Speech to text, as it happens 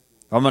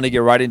I'm going to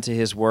get right into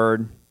His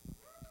Word.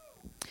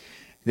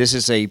 This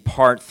is a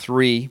part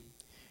 3.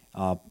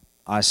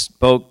 I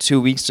spoke 2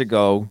 weeks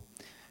ago,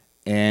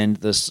 and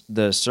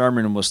the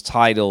sermon was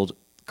titled,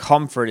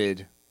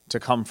 Comforted to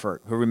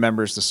Comfort. Who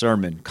remembers the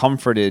sermon?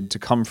 Comforted to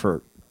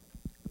Comfort.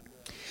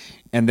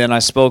 And then I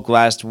spoke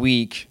last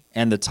week,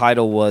 and the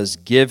title was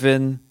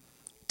Given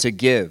to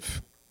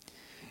Give.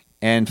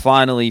 And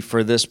finally,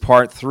 for this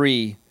part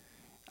 3,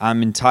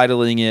 I'm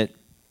entitling it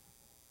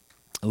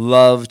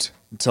Loved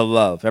to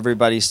Love.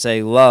 Everybody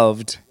say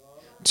loved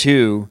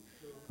to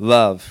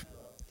love.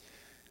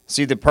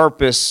 See, the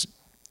purpose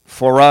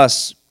for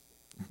us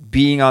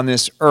being on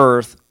this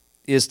earth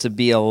is to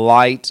be a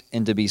light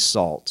and to be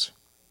salt.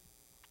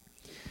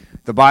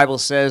 The Bible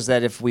says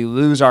that if we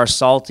lose our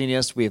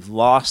saltiness, we have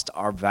lost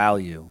our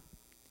value.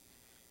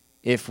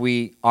 If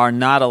we are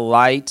not a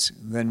light,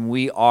 then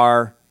we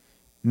are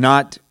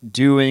not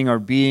doing or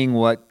being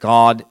what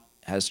God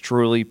has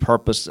truly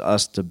purposed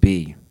us to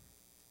be.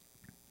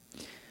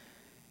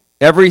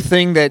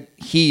 Everything that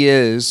He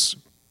is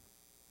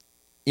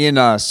in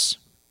us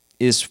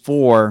is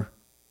for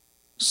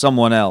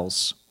someone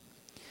else.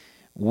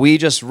 We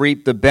just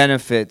reap the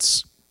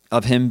benefits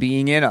of Him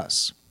being in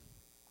us.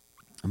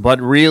 But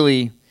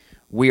really,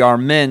 we are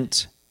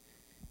meant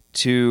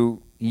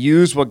to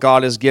use what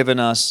God has given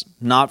us,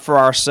 not for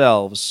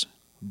ourselves,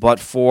 but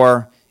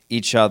for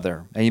each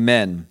other.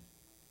 Amen.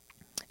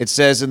 It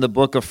says in the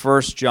book of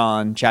 1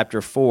 John,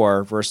 chapter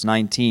 4, verse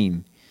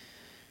 19.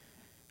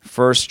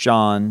 1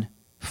 John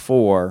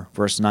 4,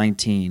 verse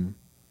 19.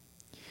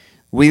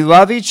 We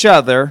love each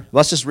other.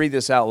 Let's just read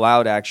this out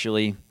loud,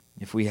 actually.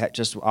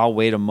 I'll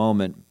wait a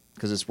moment,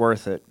 because it's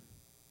worth it.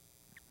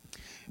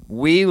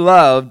 We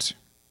love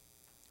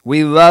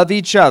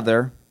each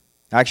other.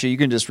 Actually, you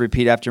can just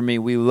repeat after me.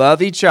 We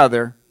love each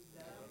other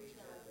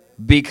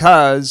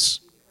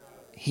because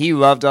He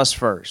loved us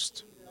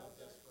first.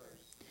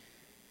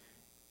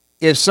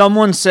 If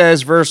someone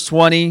says, verse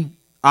 20,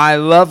 I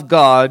love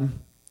God,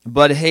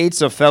 but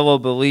hates a fellow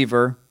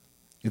believer,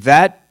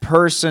 that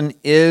person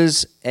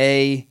is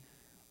a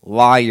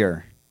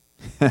liar.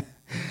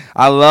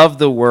 I love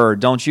the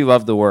Word. Don't you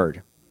love the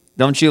Word?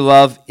 Don't you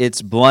love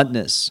its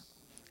bluntness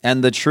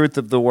and the truth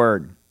of the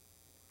Word?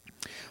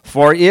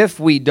 For if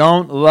we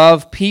don't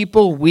love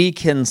people we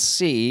can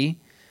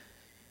see,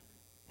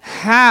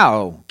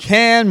 how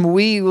can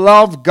we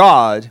love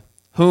God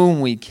whom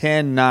we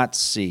cannot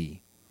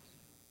see?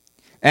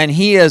 And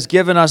He has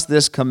given us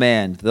this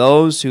command: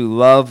 those who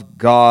love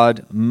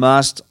God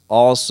must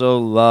also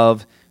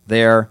love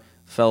their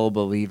fellow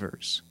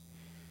believers.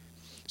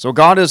 So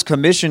God has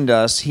commissioned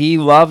us. He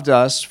loved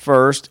us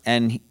first,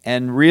 and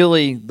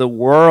really the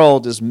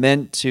world is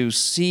meant to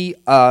see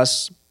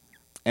us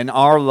and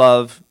our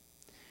love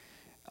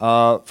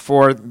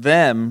for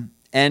them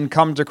and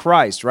come to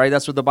Christ, right?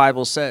 That's what the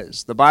Bible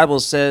says. The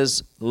Bible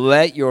says,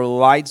 let your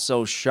light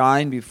so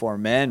shine before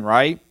men,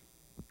 right?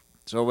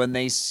 So when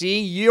they see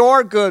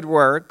your good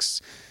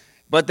works,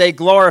 but they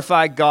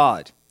glorify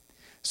God.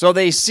 So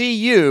they see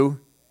you,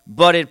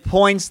 but it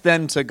points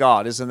them to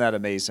God. Isn't that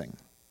amazing?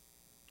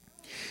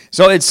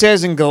 So it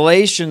says in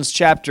Galatians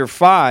chapter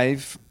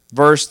 5,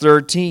 verse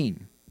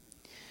 13,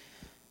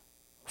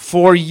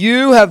 for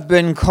you have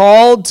been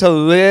called to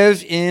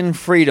live in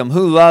freedom.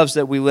 Who loves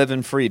that we live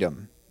in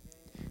freedom?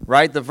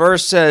 Right? The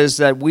verse says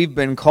that we've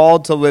been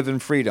called to live in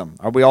freedom.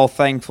 Are we all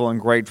thankful and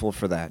grateful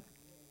for that?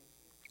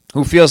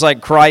 Who feels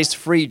like Christ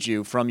freed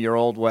you from your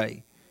old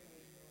way?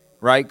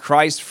 Right?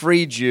 Christ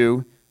freed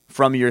you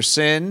from your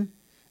sin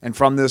and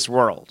from this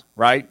world.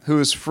 Right?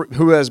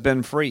 Who has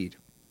been freed?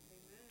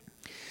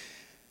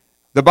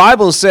 The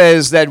Bible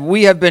says that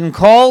we have been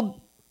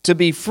called to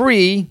be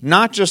free,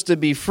 not just to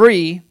be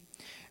free,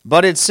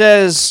 but it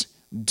says,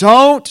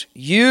 don't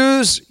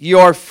use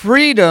your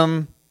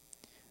freedom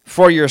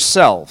for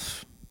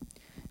yourself.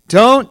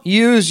 Don't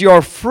use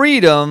your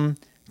freedom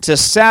to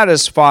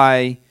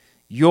satisfy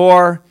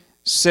your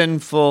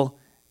sinful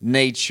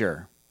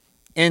nature.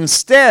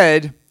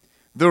 Instead,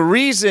 the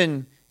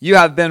reason you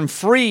have been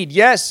freed,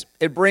 yes,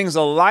 it brings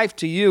a life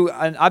to you.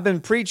 And I've been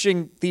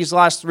preaching these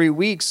last 3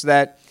 weeks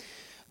that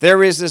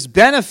there is this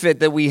benefit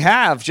that we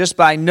have just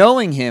by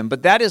knowing Him,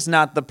 but that is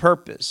not the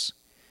purpose.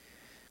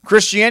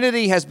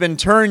 Christianity has been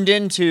turned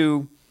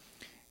into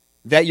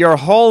that your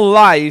whole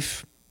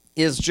life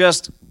is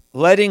just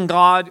letting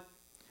God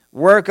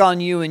work on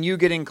you and you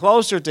getting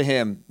closer to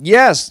Him.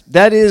 Yes,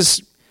 that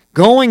is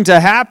going to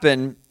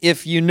happen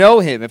if you know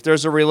Him, if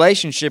there's a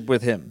relationship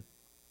with Him.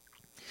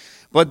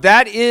 But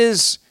that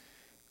is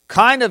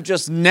kind of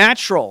just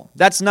natural.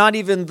 That's not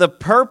even the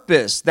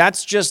purpose.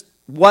 That's just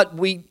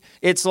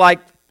it's like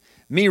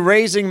me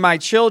raising my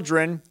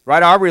children,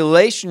 right? Our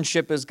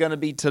relationship is going to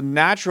be to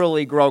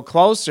naturally grow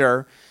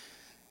closer,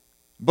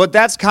 but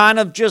that's kind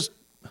of just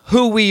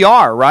who we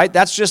are, right?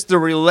 That's just the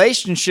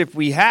relationship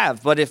we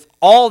have. But if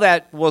all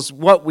that was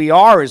what we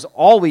are, is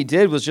all we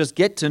did was just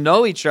get to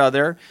know each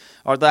other,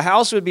 or the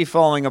house would be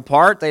falling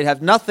apart, they'd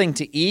have nothing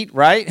to eat,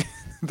 right?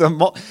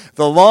 The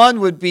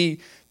lawn would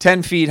be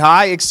 10 feet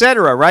high,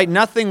 etc., right?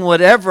 Nothing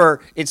would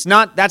ever,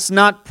 that's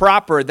not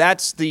proper.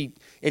 This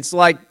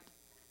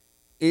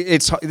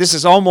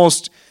is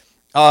almost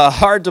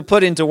hard to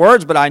put into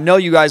words, but I know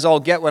you guys all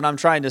get what I'm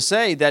trying to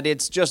say, that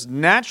it's just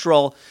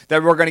natural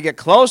that we're going to get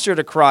closer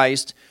to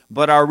Christ,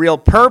 but our real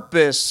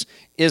purpose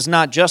is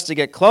not just to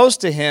get close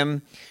to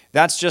Him.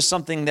 That's just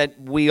something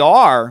that we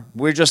are.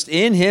 We're just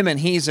in Him and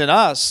He's in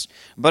us.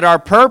 But our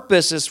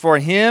purpose is for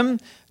Him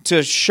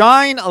to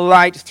shine a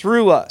light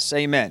through us.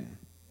 Amen.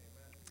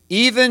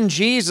 Even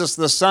Jesus,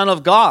 the Son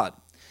of God,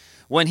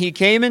 when He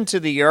came into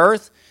the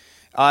earth,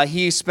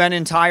 He spent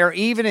entire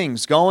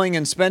evenings going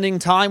and spending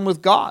time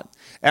with God.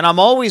 And I'm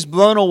always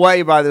blown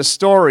away by this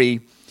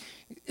story.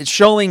 It's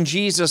showing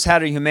Jesus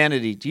had a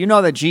humanity. Do you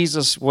know that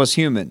Jesus was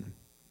human?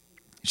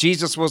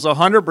 Jesus was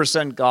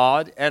 100%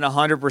 God and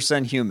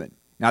 100% human.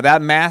 Now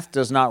that math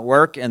does not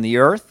work in the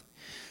earth,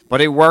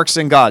 but it works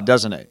in God,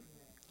 doesn't it?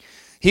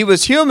 He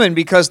was human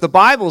because the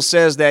Bible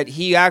says that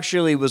He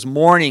actually was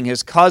mourning.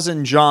 His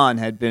cousin John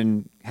had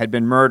been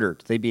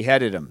murdered. They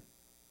beheaded him.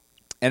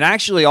 And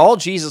actually all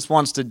Jesus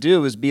wants to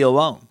do is be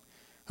alone.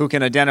 Who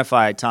can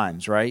identify at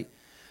times, right?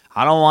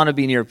 I don't want to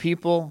be near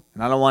people,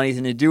 and I don't want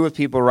anything to do with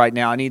people right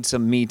now. I need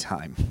some me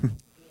time.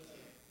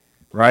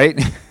 Right?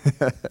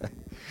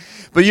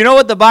 But you know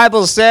what the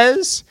Bible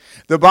says?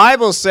 The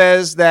Bible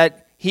says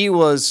that he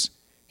was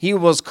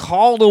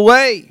called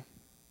away.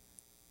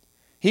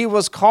 He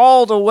was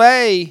called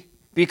away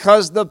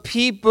because the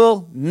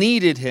people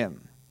needed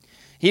Him.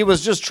 He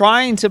was just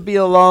trying to be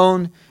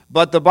alone,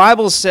 but the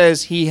Bible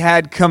says He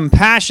had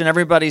compassion.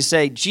 Everybody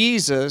say,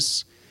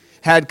 Jesus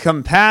had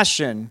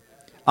compassion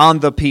on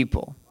the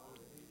people.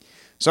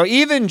 So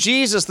even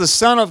Jesus, the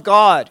Son of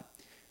God,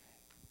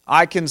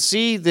 I can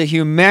see the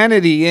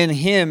humanity in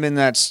Him in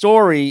that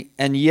story,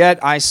 and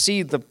yet I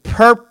see the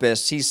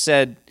purpose. He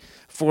said,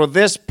 for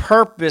this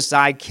purpose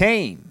I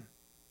came.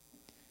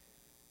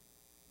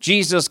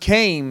 Jesus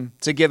came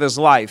to give His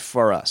life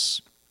for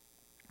us,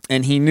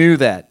 and He knew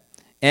that.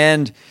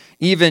 And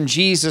even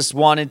Jesus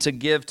wanted to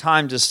give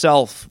time to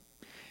self.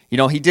 You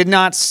know, He did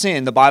not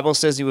sin. The Bible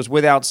says He was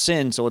without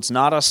sin, so it's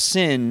not a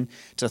sin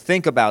to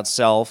think about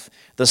self.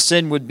 The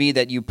sin would be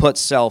that you put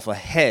self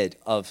ahead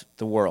of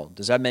the world.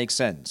 Does that make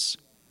sense?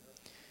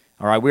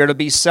 All right, we're to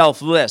be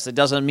selfless. It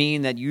doesn't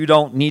mean that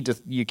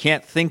you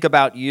can't think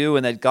about you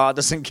and that God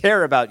doesn't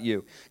care about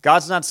you.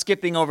 God's not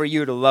skipping over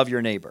you to love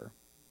your neighbor.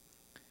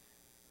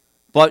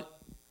 But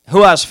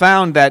who has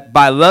found that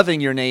by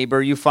loving your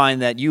neighbor, you find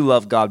that you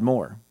love God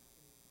more?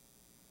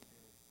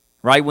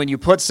 Right? When you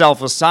put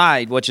self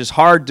aside, which is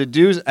hard to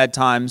do at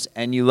times,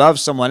 and you love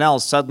someone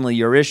else, suddenly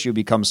your issue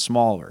becomes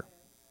smaller.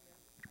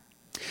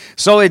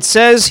 So it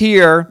says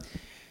here,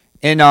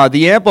 in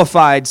the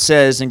Amplified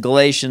says in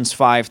Galatians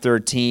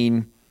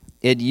 5:13,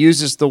 it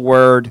uses the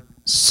word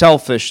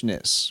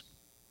selfishness.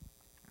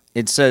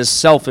 It says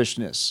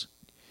selfishness.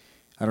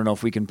 I don't know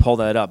if we can pull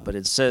that up, but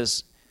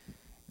it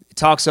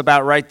talks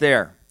about right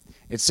there.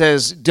 It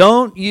says,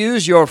 don't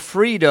use your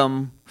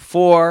freedom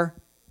for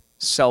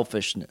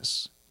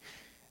selfishness.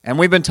 And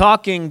we've been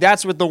talking,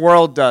 that's what the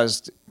world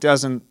does,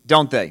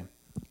 don't they?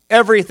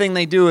 Everything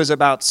they do is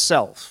about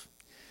self.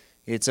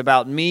 It's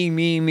about me,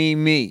 me, me,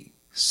 me.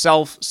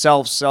 Self,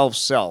 self, self,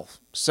 self.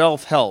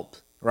 Self-help,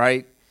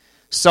 right?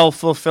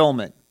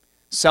 Self-fulfillment.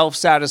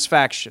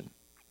 Self-satisfaction.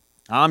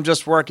 I'm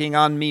just working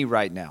on me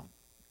right now.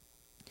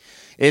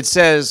 It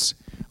says,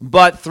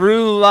 but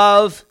through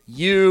love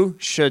you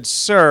should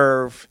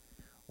serve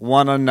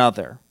one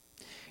another.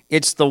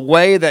 It's the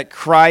way that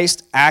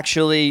Christ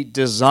actually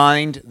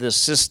designed the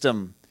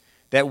system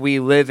that we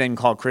live in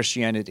called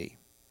Christianity.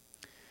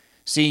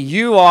 See,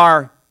 you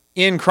are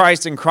in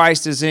Christ and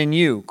Christ is in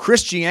you.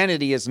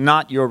 Christianity is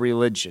not your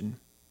religion.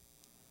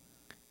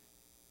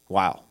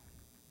 Wow.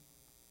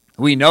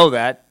 We know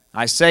that.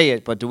 I say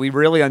it, but do we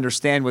really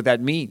understand what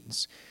that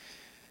means?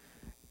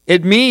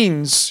 It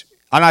means,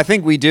 and I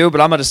think we do,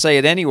 but I'm going to say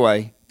it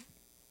anyway,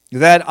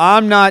 that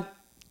I'm not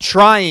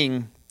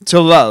trying to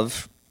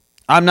love.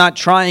 I'm not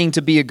trying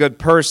to be a good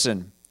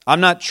person. I'm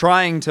not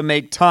trying to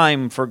make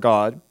time for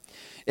God.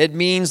 It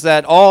means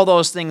that all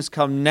those things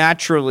come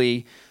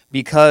naturally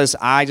because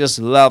I just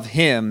love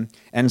Him.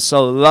 And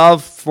so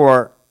love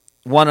for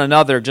one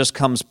another just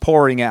comes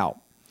pouring out.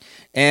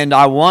 And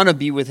I want to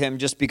be with Him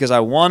just because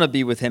I want to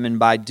be with Him. And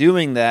by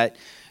doing that,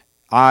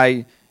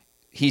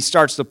 He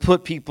starts to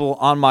put people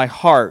on my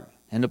heart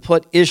and to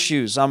put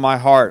issues on my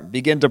heart,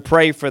 begin to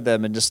pray for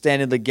them and to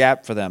stand in the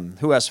gap for them.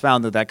 Who has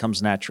found that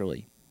comes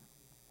naturally?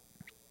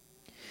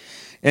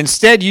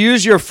 Instead,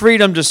 use your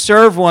freedom to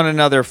serve one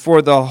another,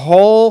 for the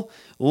whole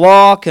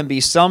law can be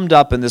summed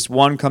up in this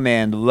one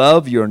command: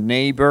 love your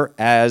neighbor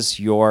as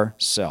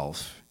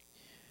yourself.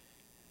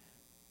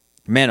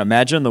 Man,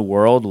 imagine the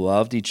world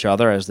loved each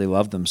other as they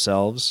loved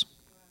themselves.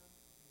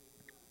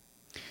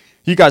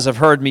 You guys have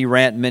heard me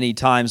rant many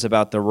times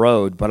about the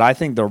road, but I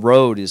think the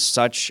road is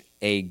such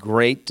a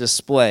great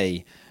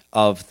display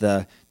of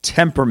the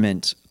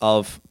temperament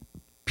of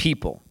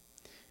people,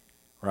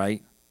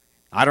 right?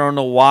 I don't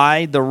know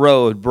why the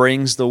road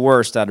brings the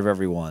worst out of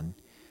everyone,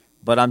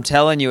 But I'm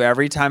telling you,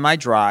 every time I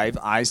drive,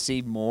 I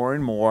see more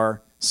and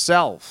more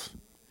self.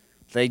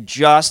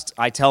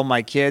 I tell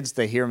my kids,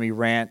 they hear me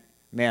rant,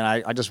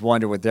 man, I just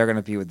wonder what they're going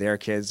to be with their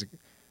kids,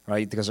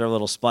 right? Because they're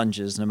little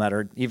sponges, no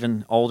matter,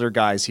 even older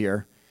guys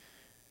here.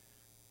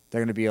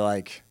 They're going to be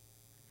like,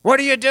 what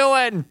are you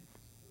doing?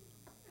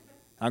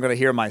 I'm going to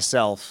hear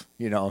myself,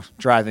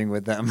 driving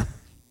with them.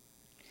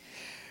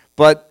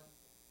 But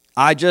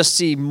I just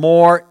see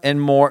more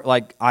and more,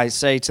 like I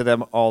say to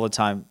them all the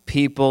time,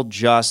 people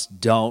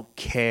just don't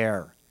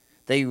care.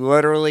 They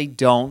literally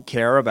don't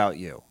care about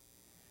you.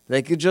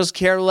 They could just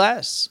care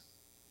less.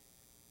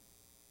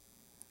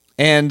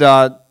 And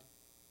the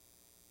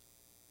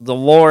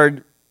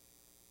Lord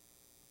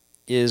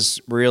is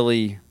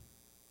really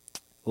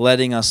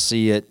letting us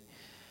see it,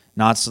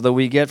 not so that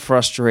we get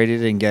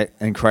frustrated and get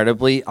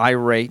incredibly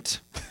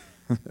irate,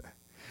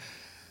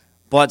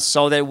 but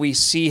so that we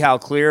see how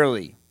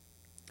clearly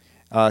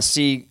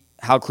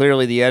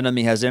the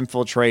enemy has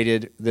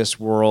infiltrated this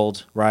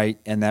world, right?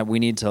 And that we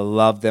need to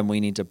love them, we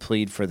need to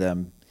plead for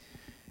them.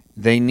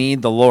 They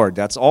need the Lord.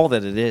 That's all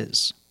that it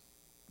is.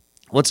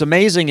 What's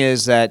amazing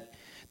is that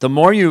the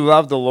more you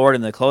love the Lord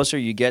and the closer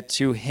you get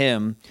to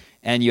Him,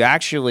 and you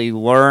actually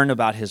learn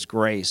about His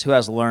grace. Who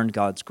has learned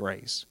God's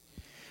grace?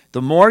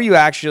 The more you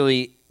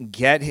actually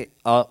get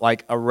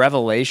like a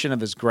revelation of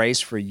His grace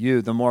for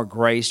you, the more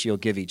grace you'll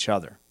give each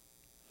other.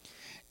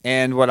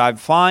 And what I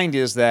find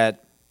is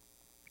that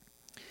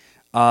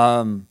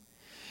even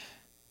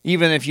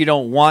if you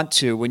don't want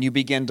to, when you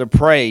begin to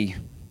pray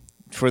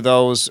for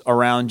those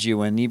around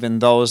you and even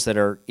those that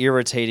are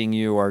irritating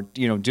you or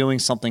doing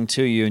something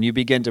to you, and you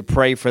begin to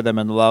pray for them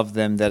and love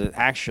them, that it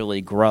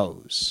actually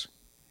grows.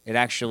 It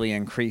actually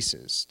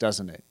increases,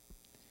 doesn't it?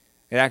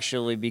 It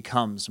actually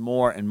becomes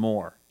more and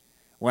more.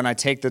 When I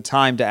take the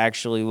time to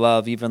actually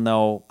love, even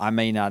though I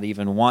may not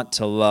even want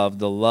to love,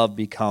 the love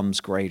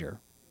becomes greater.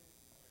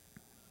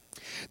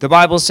 The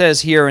Bible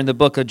says here in the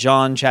book of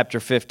John chapter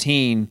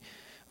 15,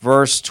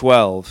 verse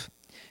 12,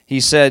 He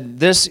said,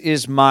 "This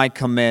is my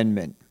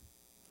commandment.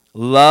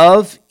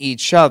 Love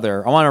each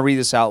other." I want to read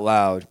this out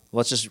loud.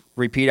 Let's just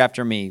repeat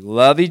after me.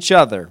 Love each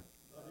other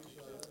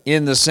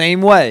in the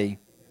same way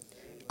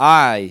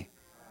I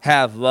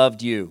have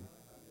loved you.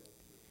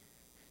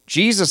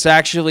 Jesus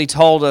actually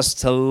told us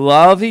to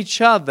love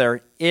each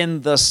other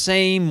in the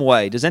same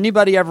way. Does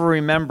anybody ever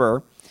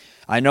remember?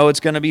 I know it's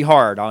going to be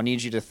hard. I'll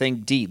need you to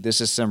think deep.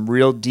 This is some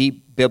real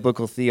deep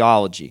biblical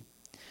theology.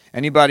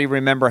 Anybody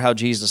remember how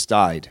Jesus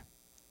died?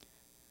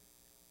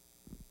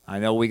 I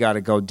know we got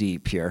to go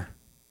deep here.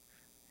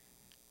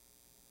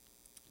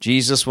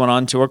 Jesus went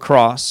onto a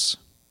cross,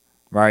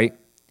 right?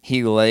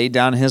 He laid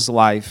down His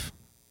life.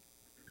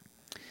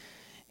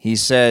 He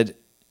said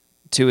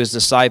to His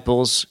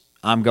disciples,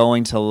 I'm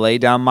going to lay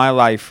down my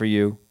life for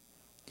you.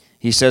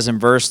 He says in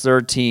verse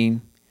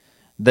 13,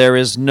 there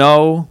is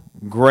no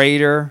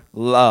greater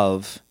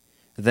love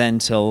than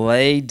to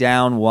lay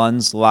down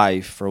one's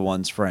life for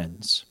one's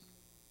friends.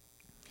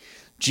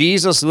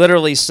 Jesus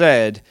literally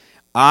said,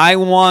 I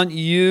want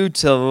you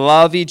to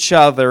love each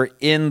other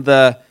in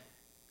the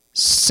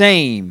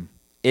same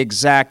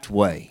exact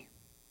way.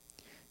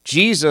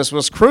 Jesus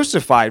was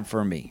crucified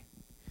for me.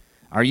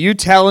 Are you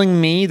telling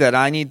me that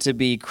I need to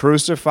be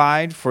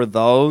crucified for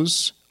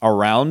those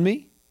around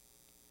me?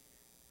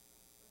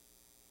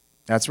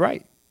 That's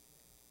right.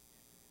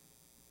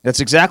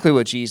 That's exactly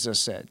what Jesus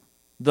said.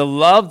 The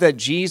love that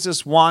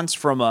Jesus wants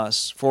from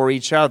us for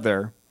each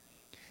other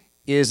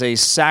is a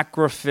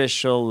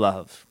sacrificial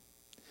love.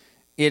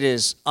 It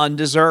is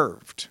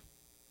undeserved,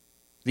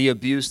 the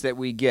abuse that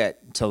we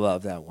get to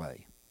love that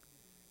way.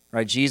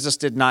 Right? Jesus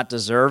did not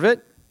deserve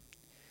it.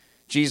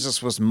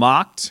 Jesus was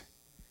mocked.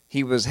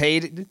 He was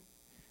hated,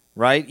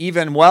 right?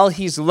 Even while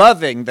He's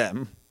loving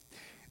them,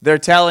 they're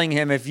telling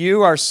Him, if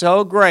you are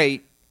so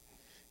great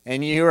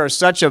and you are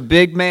such a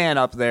big man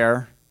up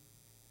there,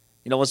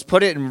 let's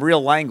put it in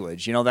real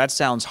language. That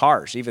sounds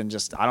harsh. I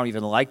don't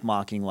even like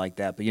mocking like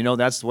that, but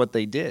that's what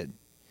they did.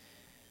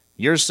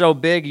 You're so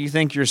big, you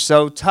think you're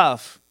so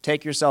tough,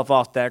 take yourself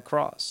off that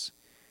cross.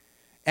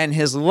 And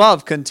His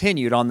love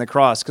continued on the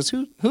cross, because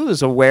who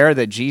is aware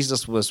that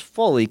Jesus was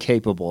fully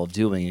capable of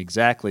doing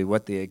exactly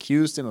what they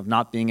accused Him of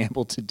not being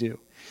able to do?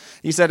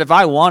 He said, if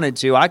I wanted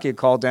to, I could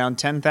call down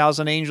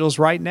 10,000 angels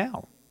right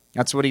now.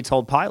 That's what He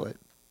told Pilate.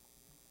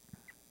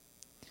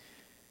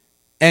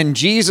 And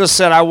Jesus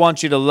said, I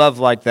want you to love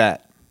like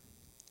that.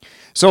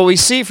 So what we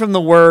see from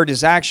the Word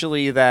is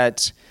actually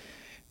that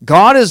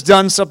God has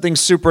done something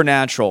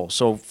supernatural.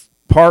 So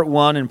part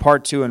 1 and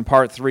part 2 and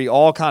part 3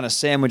 all kind of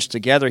sandwiched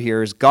together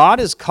here is God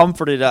has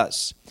comforted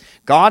us.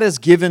 God has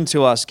given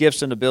to us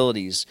gifts and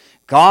abilities.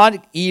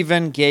 God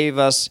even gave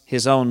us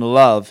His own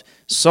love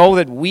so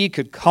that we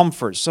could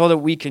comfort, so that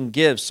we can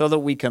give, so that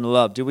we can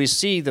love. Do we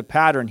see the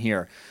pattern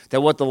here?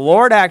 That what the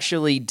Lord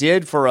actually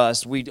did for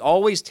us, we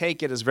always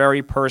take it as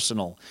very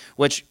personal,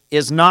 which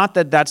is not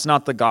that that's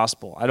not the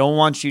gospel. I don't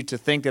want you to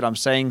think that I'm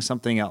saying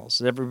something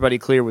else. Is everybody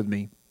clear with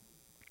me?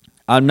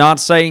 I'm not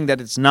saying that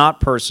it's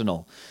not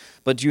personal.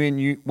 But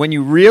when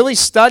you really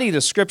study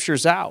the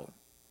Scriptures out,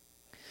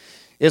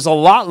 is a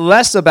lot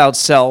less about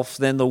self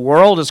than the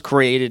world has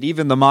created,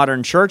 even the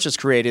modern church has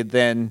created,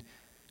 than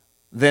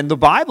the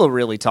Bible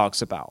really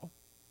talks about.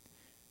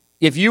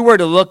 If you were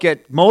to look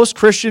at most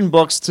Christian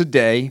books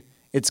today,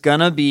 it's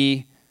going to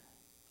be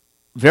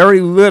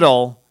very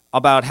little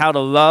about how to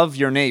love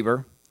your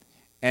neighbor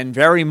and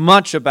very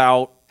much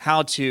about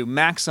how to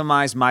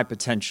maximize my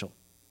potential.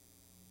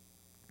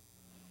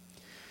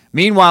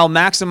 Meanwhile,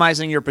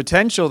 maximizing your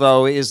potential,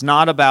 though, is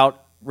not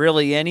about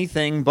really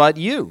anything but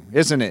you,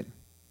 isn't it?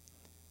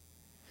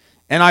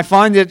 And I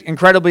find it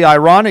incredibly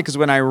ironic because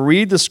when I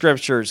read the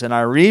scriptures and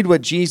I read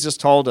what Jesus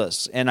told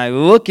us and I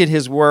look at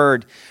his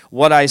word,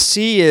 what I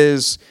see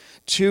is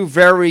two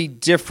very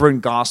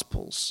different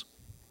gospels.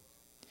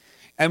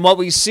 And what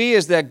we see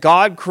is that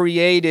God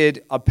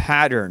created a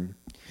pattern,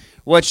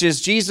 which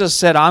is Jesus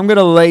said, I'm going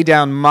to lay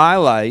down my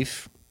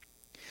life,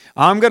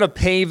 I'm going to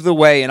pave the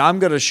way, and I'm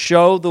going to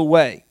show the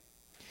way.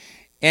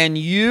 And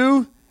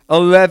you,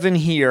 11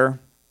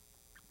 here,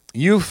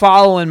 you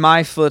follow in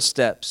my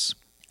footsteps.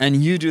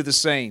 And you do the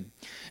same.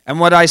 And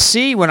what I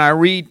see when I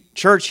read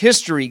church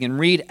history and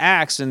read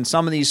Acts and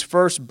some of these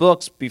first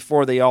books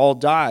before they all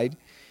died,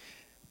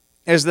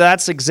 is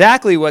that's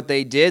exactly what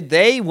they did.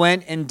 They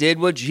went and did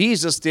what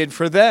Jesus did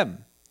for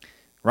them.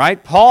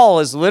 Right?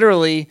 Paul is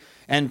literally,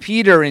 and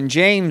Peter and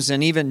James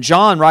and even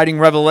John writing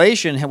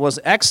Revelation was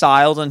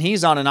exiled and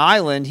he's on an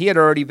island. He had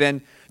already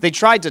been, they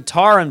tried to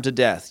tar him to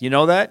death. You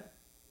know that?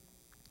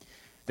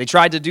 They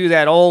tried to do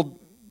that old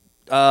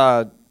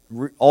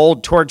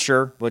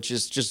torture, which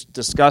is just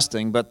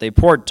disgusting, but they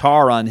poured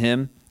tar on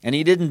him, and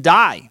he didn't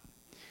die.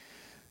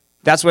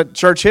 That's what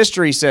church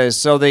history says.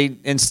 So they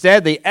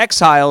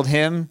exiled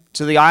him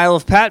to the Isle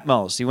of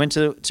Patmos. He went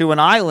to an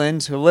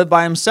island to live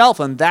by himself,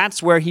 and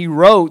that's where he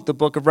wrote the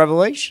book of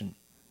Revelation.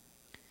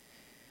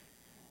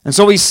 And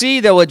so we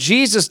see that what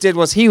Jesus did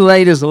was he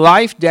laid his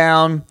life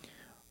down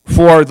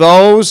for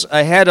those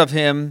ahead of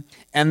him,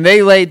 and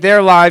they laid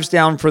their lives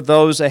down for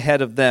those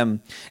ahead of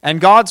them. And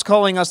God's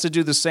calling us to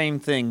do the same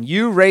thing.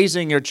 You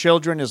raising your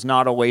children is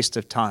not a waste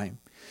of time.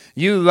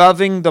 You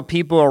loving the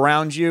people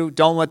around you,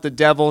 don't let the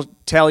devil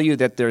tell you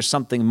that there's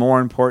something more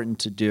important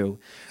to do.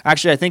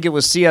 Actually, I think it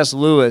was C.S.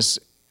 Lewis,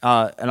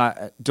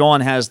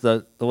 Dawn has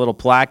the little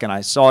plaque, and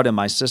I saw it in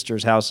my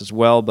sister's house as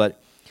well,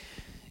 but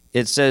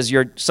it says,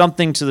 "You're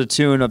something to the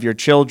tune of your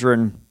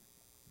children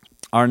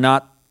are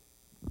not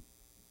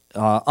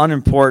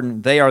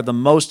unimportant, they are the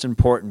most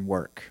important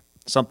work."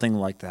 Something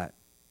like that.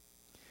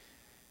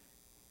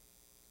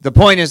 The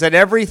point is that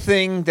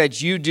everything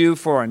that you do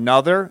for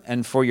another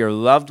and for your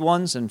loved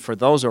ones and for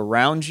those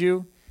around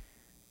you,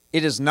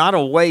 it is not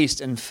a waste.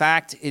 In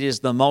fact, it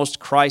is the most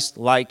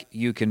Christ-like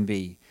you can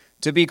be.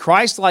 To be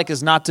Christ-like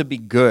is not to be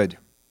good.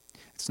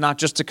 It's not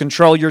just to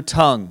control your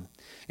tongue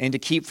and to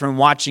keep from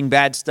watching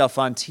bad stuff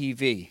on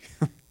TV.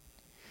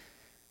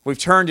 We've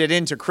turned it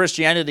into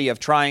Christianity of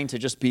trying to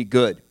just be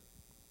good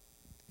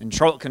and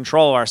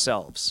control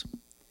ourselves.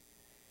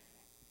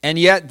 And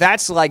yet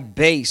that's like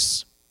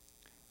base.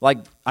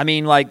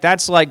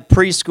 That's like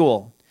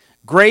preschool.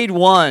 Grade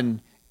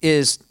 1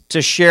 is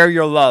to share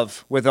your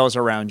love with those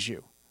around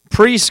you.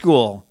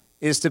 Preschool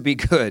is to be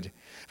good.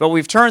 But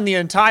we've turned the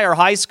entire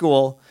high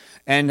school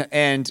and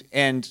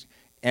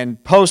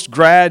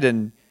post-grad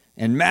and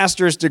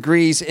master's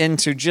degrees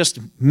into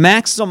just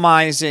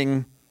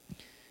maximizing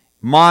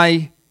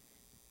my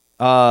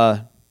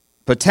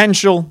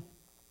potential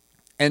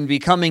and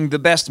becoming the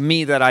best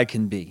me that I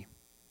can be.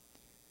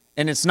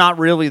 And it's not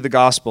really the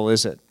gospel,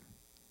 is it?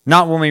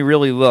 Not when we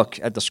really look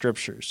at the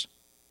scriptures.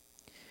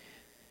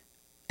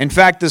 In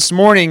fact, this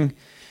morning,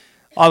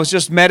 I was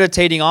just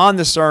meditating on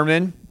the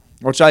sermon,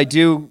 which I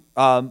do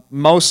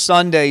most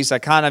Sundays. I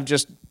kind of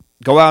just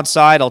go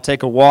outside. I'll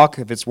take a walk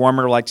if it's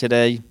warmer like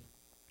today.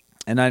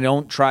 And I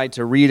don't try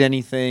to read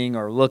anything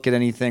or look at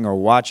anything or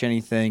watch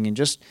anything, and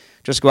just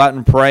go out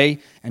and pray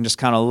and just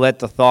kind of let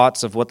the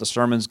thoughts of what the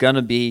sermon's going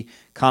to be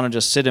kind of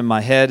just sit in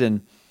my head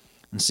and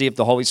see if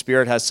the Holy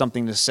Spirit has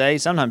something to say.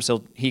 Sometimes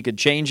he could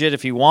change it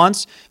if he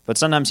wants, but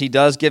sometimes he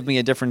does give me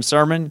a different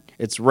sermon.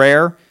 It's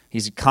rare.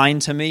 He's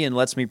kind to me and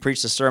lets me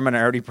preach the sermon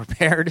I already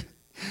prepared.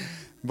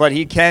 But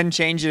he can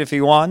change it if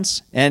he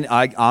wants, and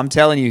I'm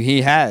telling you,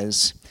 he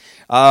has.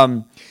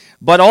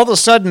 But all of a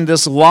sudden,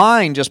 this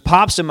line just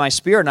pops in my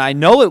spirit, and I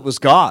know it was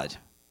God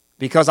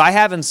because I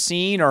haven't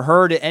seen or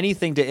heard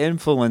anything to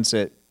influence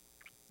it.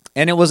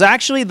 And it was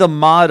actually the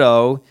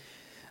motto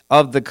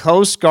of the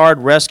Coast Guard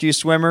rescue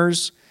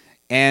swimmers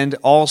and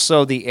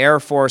also the Air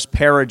Force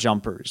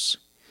parajumpers.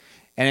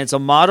 And it's a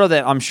motto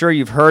that I'm sure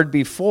you've heard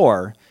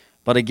before,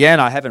 but again,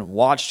 I haven't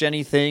watched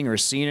anything or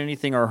seen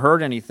anything or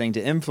heard anything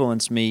to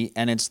influence me,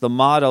 and it's the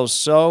motto,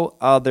 "So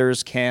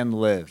others can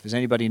live." Does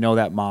anybody know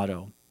that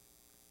motto?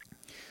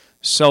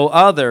 So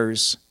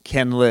others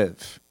can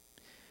live.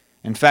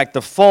 In fact,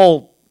 the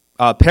full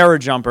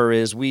parajumper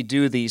is, "We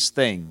do these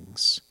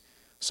things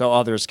so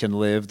others can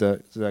live."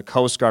 The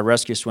Coast Guard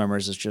rescue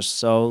swimmers is just,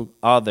 "So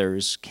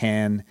others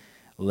can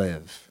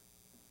live."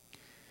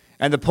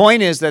 And the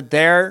point is that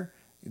their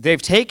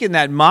they've taken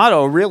that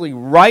motto really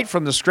right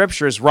from the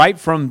Scriptures, right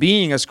from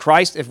being as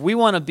Christ. If we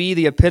want to be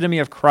the epitome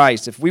of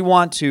Christ, if we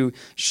want to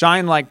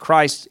shine like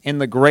Christ in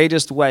the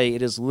greatest way,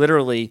 it is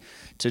literally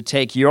to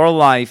take your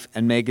life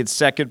and make it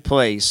second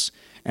place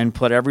and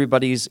put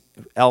everybody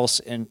else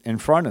in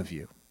front of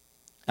you.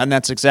 And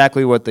that's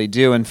exactly what they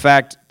do. In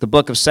fact, the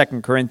book of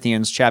 2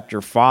 Corinthians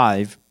chapter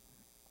 5,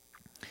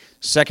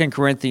 2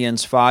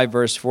 Corinthians 5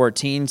 verse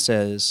 14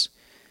 says,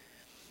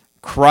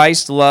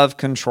 Christ's love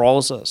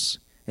controls us.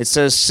 It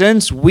says,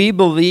 since we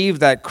believe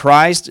that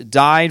Christ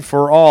died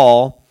for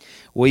all,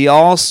 we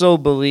also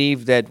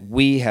believe that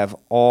we have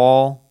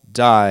all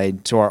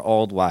died to our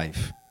old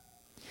life.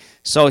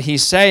 So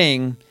he's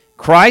saying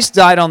Christ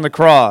died on the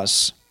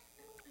cross,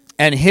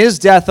 and his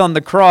death on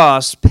the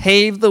cross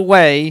paved the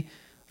way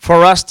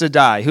for us to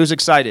die. Who's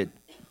excited?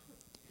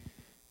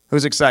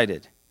 Who's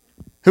excited?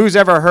 Who's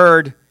ever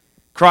heard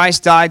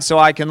Christ died so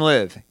I can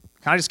live?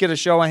 Can I just get a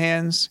show of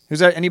hands?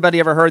 Anybody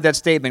ever heard that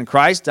statement?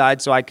 Christ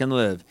died so I can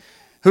live.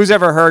 Who's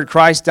ever heard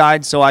Christ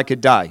died so I could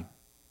die?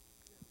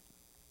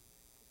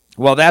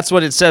 Well, that's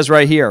what it says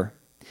right here.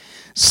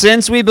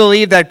 Since we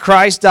believe that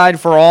Christ died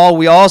for all,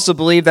 we also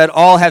believe that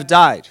all have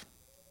died.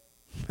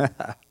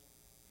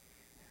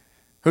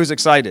 Who's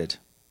excited?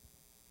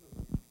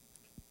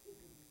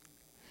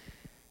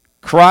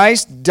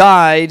 Christ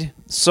died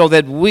so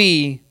that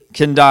we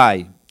can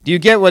die. Do you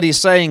get what he's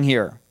saying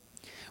here?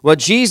 What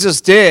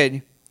Jesus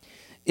did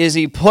is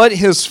he put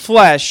his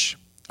flesh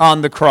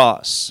on the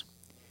cross.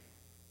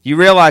 You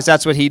realize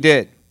that's what he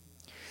did.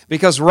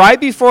 Because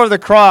right before the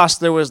cross,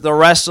 there was the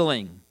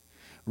wrestling.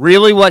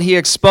 Really what he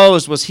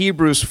exposed was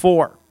Hebrews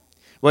 4.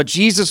 What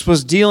Jesus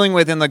was dealing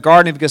with in the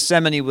Garden of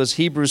Gethsemane was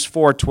Hebrews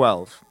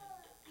 4:12.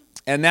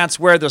 And that's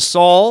where the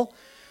soul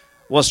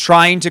was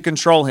trying to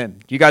control him.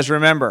 Do you guys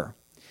remember?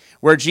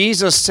 Where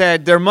Jesus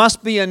said, there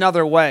must be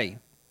another way.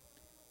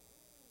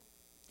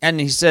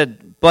 And he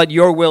said, but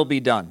your will be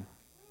done.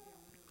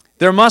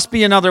 There must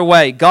be another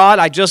way. God,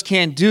 I just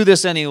can't do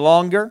this any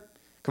longer.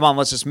 Come on,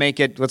 let's make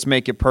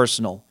it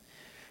personal.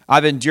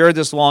 I've endured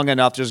this long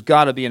enough. There's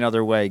got to be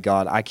another way,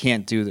 God. I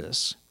can't do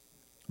this.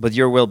 But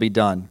your will be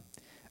done.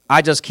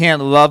 I just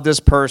can't love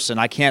this person.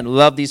 I can't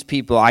love these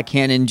people. I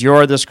can't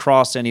endure this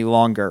cross any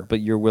longer,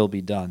 but your will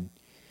be done.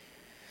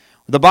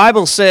 The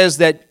Bible says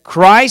that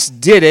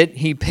Christ did it.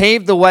 He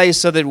paved the way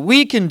so that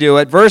we can do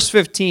it. Verse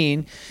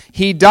 15,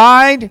 he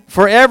died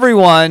for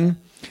everyone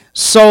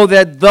so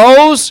that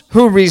those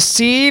who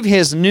receive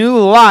his new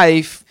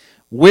life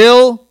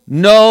will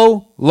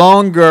no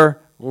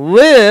longer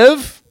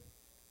live.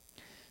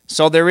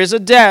 So there is a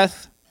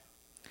death,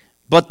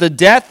 but the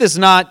death is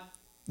not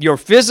your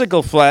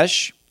physical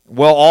flesh.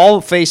 We'll all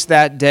face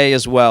that day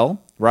as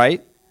well,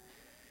 right?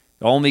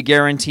 The only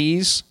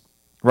guarantees,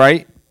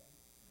 right?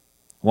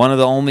 One of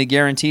the only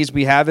guarantees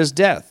we have is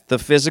death. The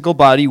physical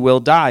body will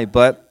die,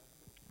 but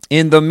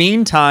in the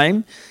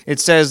meantime, it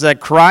says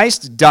that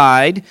Christ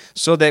died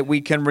so that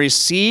we can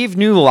receive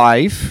new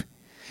life,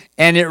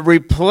 and it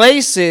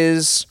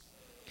replaces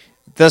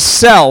the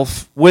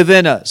self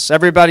within us.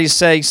 Everybody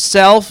say,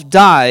 self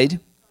died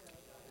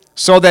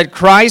so that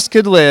Christ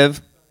could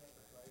live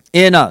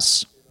in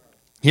us.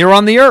 Here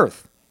on the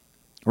earth,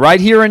 right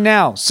here and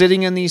now,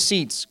 sitting in these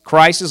seats,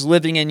 Christ is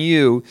living in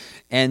you,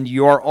 and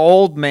your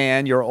old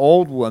man, your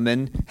old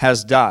woman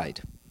has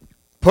died.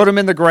 Put him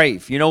in the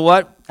grave. You know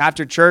what?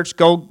 After church,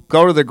 go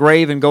to the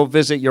grave and go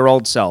visit your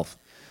old self.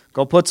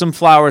 Go put some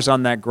flowers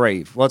on that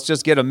grave. Let's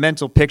just get a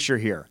mental picture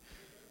here.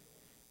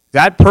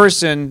 That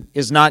person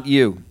is not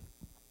you.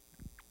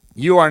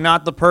 You are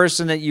not the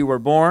person that you were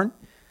born.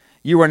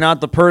 You are not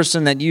the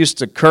person that used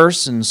to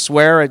curse and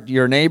swear at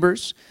your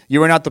neighbors.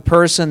 You are not the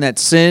person that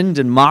sinned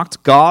and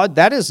mocked God.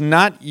 That is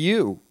not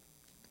you.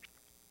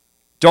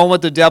 Don't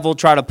let the devil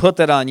try to put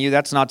that on you.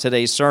 That's not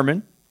today's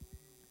sermon.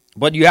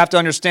 But you have to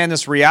understand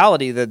this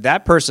reality that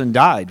that person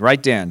died,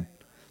 right, Dan?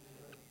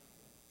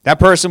 That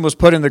person was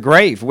put in the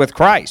grave with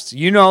Christ.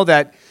 You know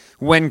that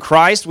when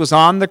Christ was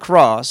on the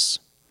cross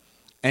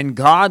and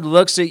God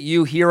looks at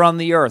you here on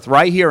the earth,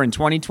 right here in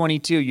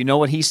 2022, you know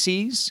what he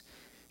sees?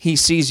 He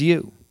sees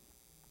you.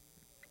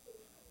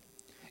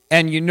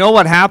 And you know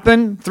what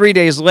happened? 3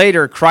 days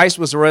later, Christ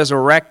was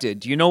resurrected.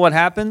 Do you know what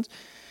happened?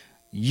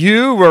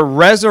 You were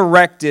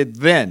resurrected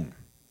then.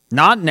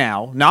 Not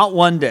now, not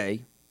one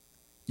day.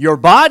 Your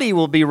body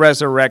will be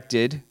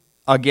resurrected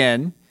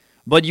again,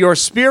 but your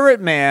spirit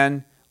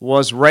man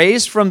was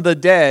raised from the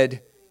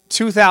dead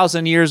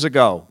 2,000 years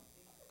ago.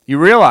 You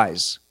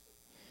realize?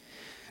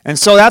 And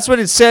so that's what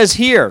it says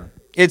here.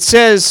 It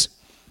says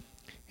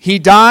he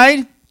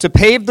died to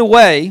pave the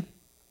way.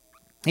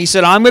 He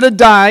said, I'm going to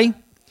die,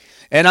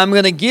 and I'm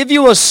going to give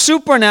you a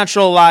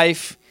supernatural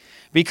life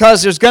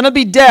because there's going to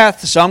be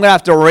death, so I'm going to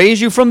have to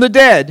raise you from the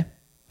dead.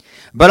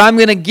 But I'm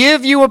going to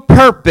give you a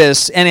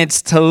purpose, and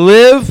it's to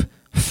live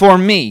for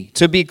me,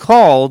 to be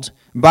called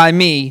by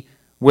me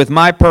with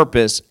my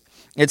purpose.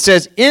 It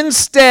says,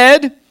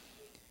 instead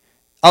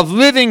of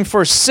living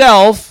for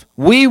self,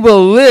 we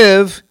will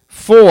live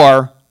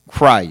for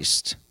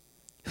Christ,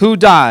 who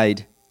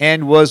died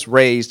and was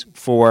raised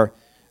for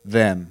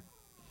them.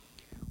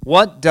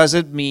 What does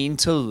it mean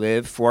to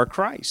live for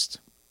Christ?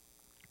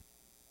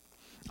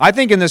 I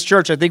think in this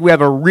church, we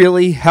have a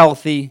really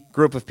healthy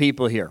group of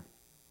people here.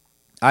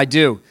 I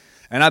do.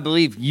 And I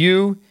believe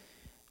you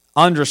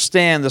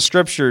understand the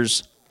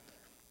Scriptures.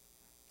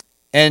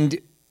 And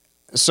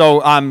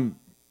so I'm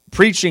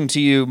preaching to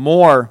you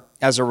more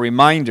as a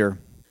reminder.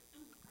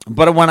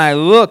 But when I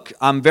look,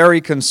 I'm very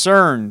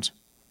concerned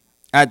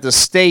at the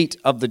state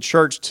of the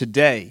church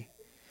today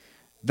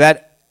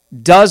that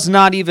does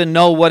not even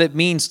know what it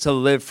means to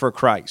live for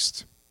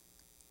Christ.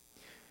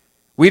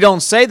 We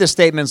don't say the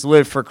statements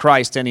live for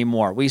Christ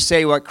anymore. We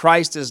say what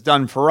Christ has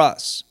done for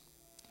us.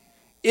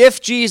 If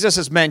Jesus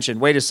is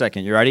mentioned, wait a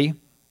second, you ready?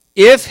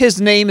 If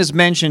his name is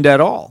mentioned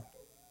at all,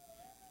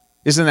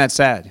 isn't that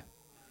sad?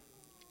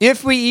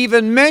 If we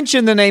even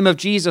mention the name of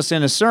Jesus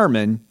in a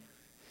sermon,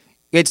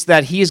 it's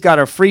that he's got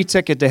a free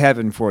ticket to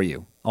heaven for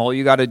you. All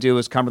you got to do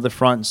is come to the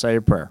front and say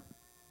a prayer.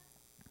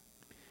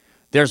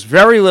 There's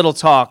very little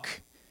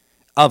talk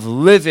of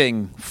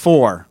living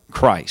for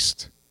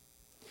Christ.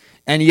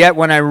 And yet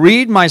when I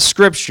read my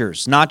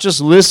scriptures, not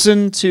just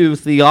listen to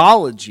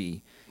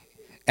theology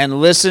and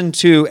listen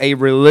to a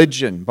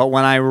religion, but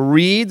when I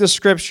read the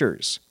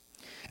scriptures,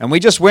 and we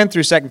just went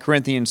through 2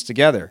 Corinthians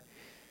together,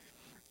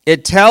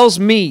 it tells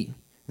me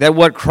that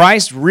what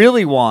Christ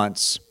really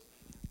wants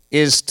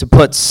is to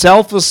put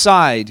self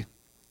aside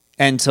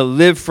and to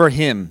live for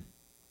him.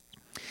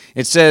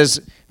 It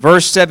says,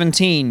 verse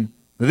 17,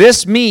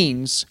 this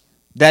means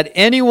that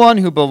anyone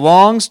who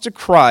belongs to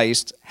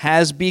Christ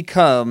has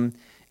become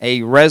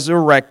a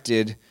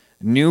resurrected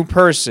new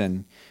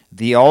person.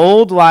 The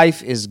old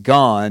life is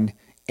gone,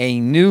 a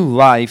new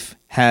life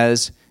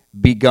has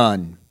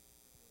begun.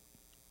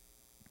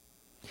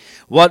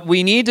 What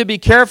we need to be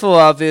careful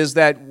of is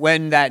that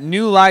when that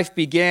new life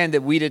began,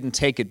 that we didn't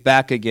take it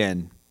back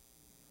again.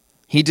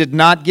 He did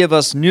not give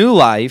us new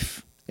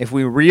life, if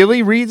we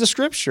really read the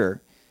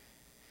Scripture,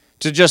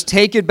 to just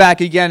take it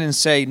back again and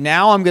say,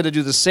 now I'm going to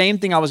do the same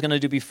thing I was going to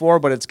do before,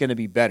 but it's going to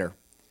be better.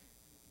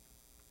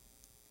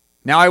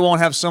 Now I won't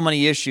have so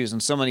many issues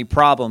and so many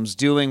problems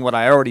doing what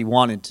I already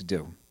wanted to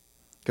do,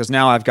 because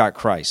now I've got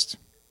Christ.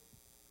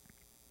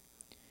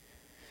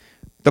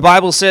 The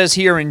Bible says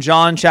here in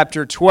John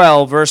chapter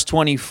 12, verse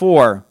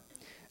 24,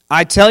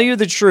 I tell you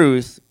the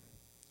truth,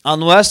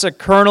 unless a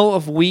kernel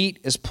of wheat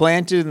is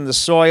planted in the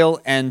soil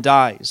and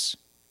dies,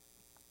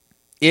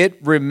 it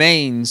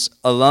remains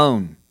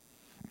alone.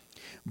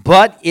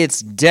 But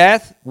its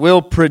death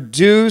will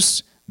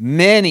produce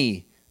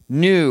many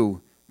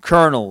new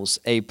kernels,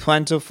 a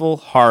plentiful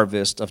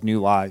harvest of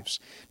new lives.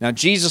 Now,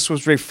 Jesus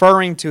was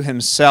referring to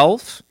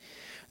himself,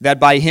 that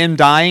by him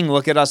dying,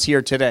 look at us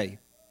here today.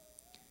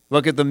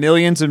 Look at the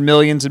millions and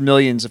millions and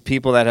millions of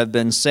people that have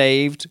been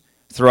saved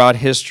throughout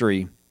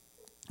history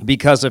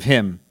because of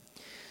him.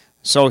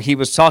 So he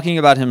was talking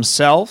about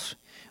himself,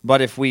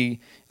 but if we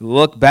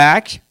look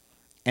back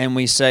and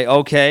we say,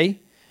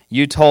 okay,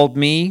 you told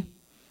me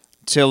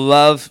to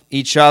love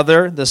each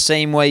other the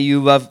same way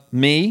you love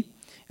me.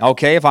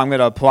 Okay, if I'm going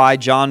to apply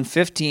John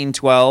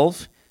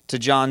 15:12 to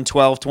John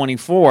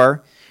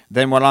 12:24,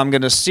 then what I'm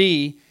going to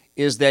see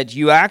is that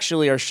you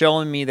actually are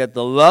showing me that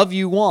the love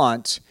you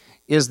want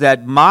is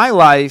that my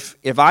life,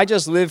 if I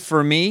just live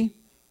for me,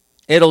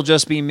 it'll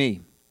just be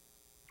me.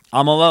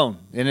 I'm alone,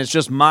 and it's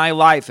just my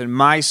life and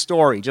my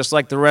story, just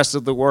like the rest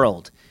of the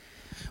world.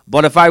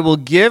 But if I will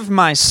give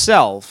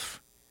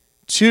myself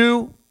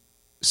to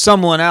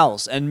someone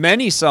else, and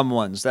many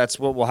someones, that's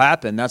what will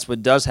happen. That's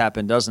what does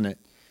happen, doesn't it?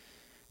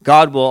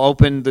 God will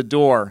open the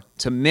door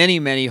to many,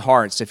 many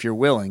hearts if you're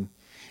willing.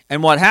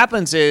 And what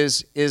happens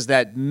is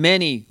that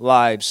many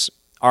lives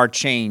are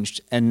changed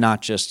and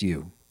not just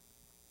you.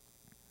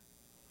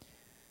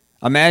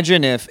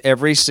 Imagine if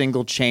every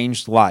single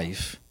changed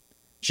life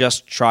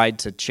just tried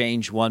to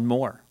change one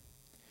more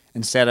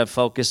instead of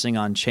focusing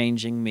on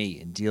changing me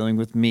and dealing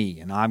with me,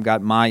 and I've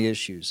got my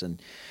issues. And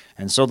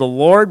so the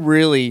Lord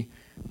really,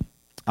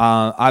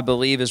 I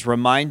believe, is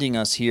reminding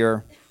us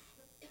here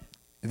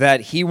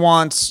that he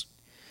wants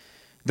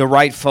the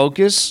right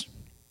focus.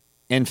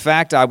 In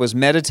fact, I was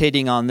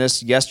meditating on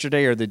this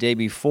yesterday or the day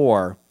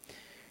before,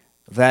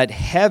 that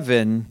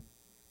heaven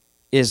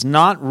is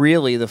not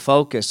really the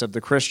focus of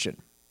the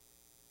Christian.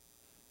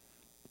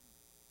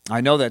 I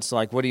know that's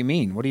like, what do you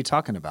mean? What are you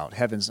talking about?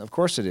 Heaven's, of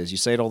course it is. You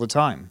say it all the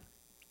time.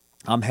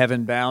 I'm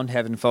heaven-bound,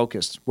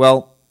 heaven-focused.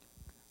 Well,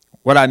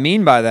 what I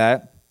mean by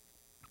that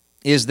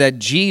is that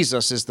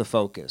Jesus is the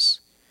focus.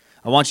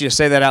 I want you to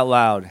say that out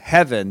loud.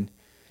 Heaven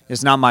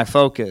is not my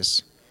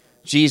focus.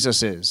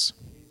 Jesus is.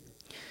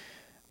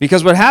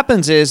 Because what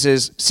happens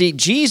is, see,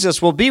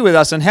 Jesus will be with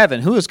us in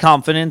heaven. Who is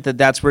confident that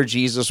that's where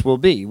Jesus will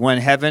be? When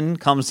heaven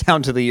comes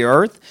down to the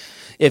earth,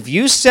 if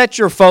you set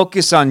your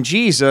focus on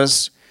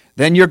Jesus,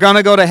 then you're going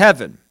to go to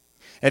heaven.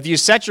 If you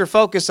set your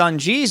focus on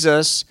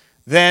Jesus,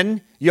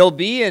 then you'll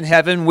be in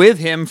heaven with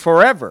him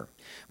forever.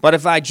 But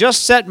if I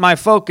just set my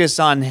focus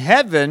on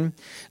heaven,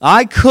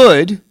 I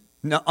could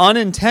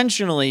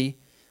unintentionally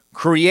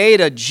create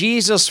a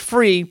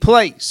Jesus-free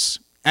place.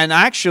 And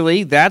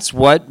actually, that's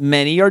what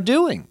many are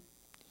doing.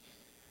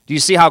 Do Do you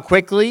see how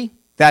quickly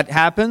that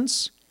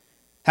happens?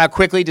 How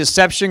quickly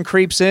deception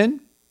creeps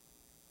in?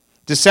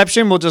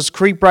 Deception will just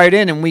creep right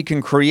in, and we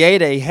can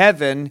create a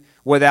heaven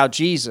without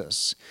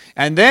Jesus.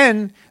 And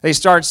then they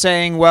start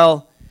saying,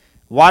 well,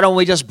 why don't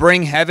we just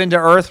bring heaven to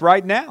earth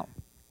right now?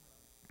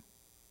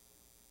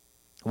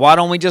 Why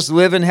don't we just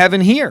live in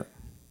heaven here?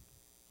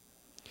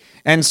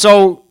 And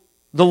so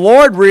the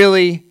Lord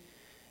really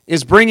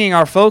is bringing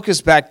our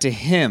focus back to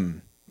Him,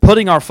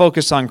 putting our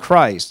focus on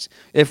Christ.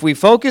 If we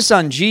focus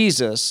on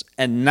Jesus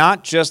and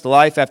not just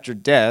life after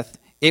death,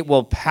 it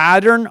will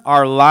pattern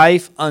our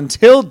life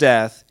until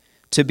death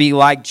to be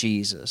like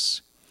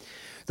Jesus.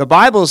 The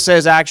Bible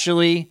says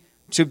actually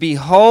to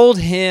behold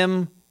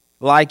Him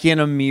like in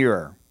a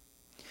mirror.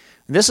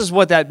 And this is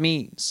what that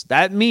means.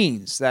 That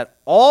means that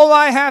all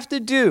I have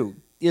to do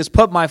is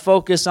put my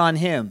focus on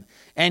Him,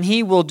 and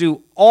He will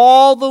do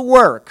all the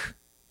work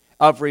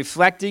of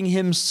reflecting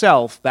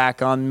Himself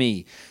back on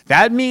me.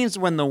 That means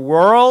when the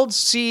world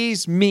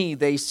sees me,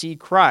 they see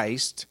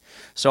Christ.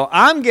 So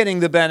I'm getting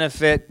the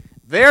benefit,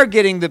 they're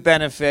getting the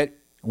benefit,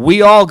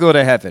 we all go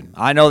to heaven.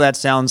 I know that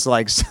sounds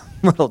like some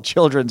little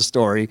children's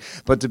story,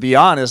 but to be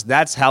honest,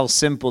 that's how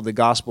simple the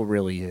gospel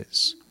really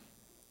is.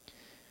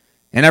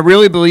 And I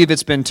really believe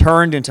it's been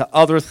turned into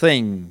other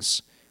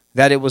things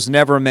that it was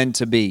never meant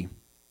to be.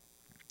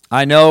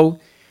 I know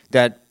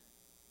that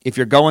if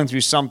you're going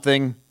through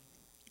something,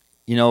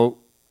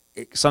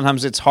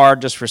 sometimes it's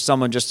hard just for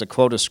someone just to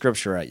quote a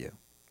scripture at you.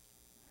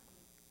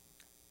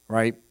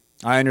 Right?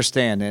 I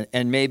understand.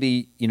 And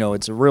maybe,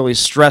 it's a really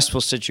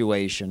stressful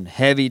situation,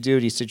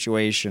 heavy-duty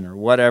situation or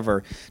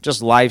whatever,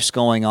 just life's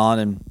going on.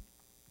 And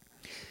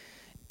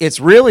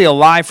it's really a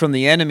lie from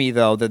the enemy,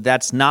 though, that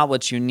that's not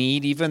what you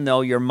need, even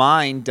though your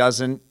mind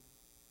doesn't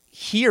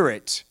hear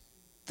it.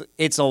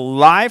 It's a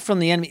lie from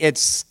the enemy.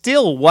 It's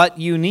still what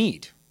you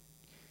need.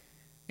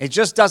 It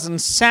just doesn't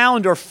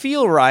sound or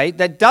feel right.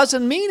 That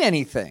doesn't mean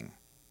anything.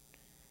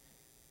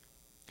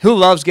 Who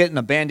loves getting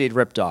a Band-Aid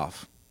ripped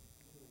off?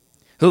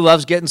 Who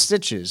loves getting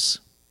stitches?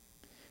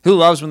 Who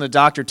loves when the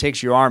doctor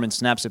takes your arm and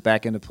snaps it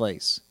back into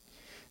place?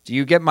 Do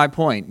you get my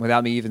point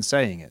without me even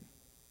saying it?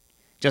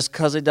 Just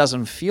because it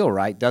doesn't feel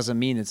right doesn't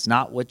mean it's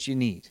not what you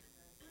need.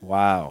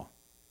 Wow.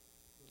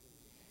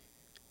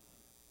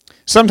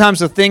 Sometimes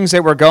the things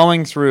that we're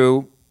going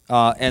through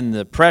and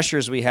the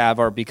pressures we have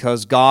are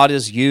because God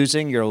is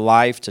using your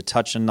life to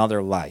touch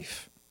another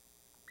life.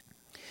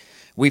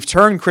 We've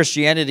turned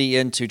Christianity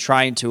into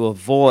trying to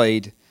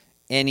avoid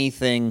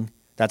anything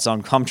that's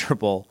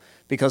uncomfortable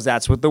because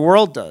that's what the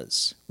world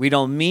does. We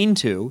don't mean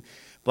to,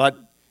 but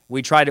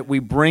we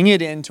bring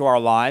it into our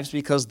lives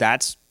because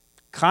that's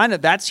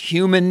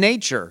human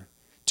nature,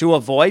 to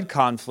avoid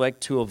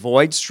conflict, to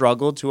avoid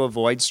struggle, to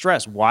avoid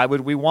stress. Why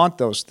would we want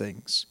those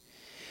things?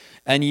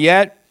 And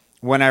yet,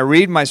 when I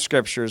read my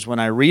scriptures, when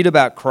I read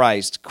about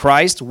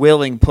Christ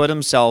willing put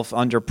Himself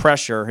under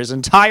pressure His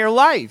entire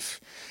life.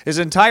 His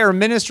entire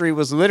ministry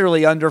was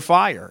literally under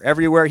fire.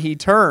 Everywhere He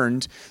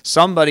turned,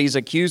 somebody's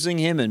accusing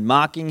Him and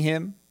mocking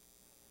Him,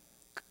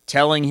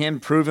 telling Him,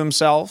 prove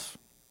Himself.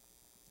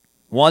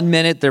 One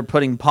minute they're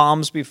putting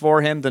palms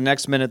before Him, the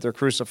next minute they're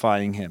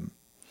crucifying Him.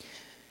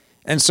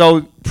 And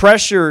so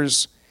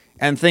pressures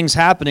and things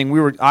happening,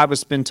 I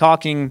was been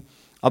talking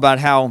about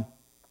how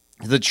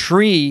the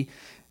tree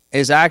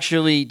is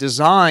actually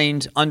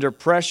designed under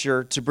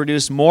pressure to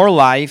produce more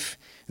life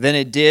than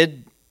it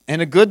did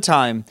in a good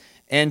time.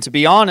 And to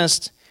be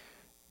honest,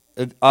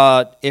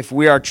 if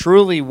we are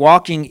truly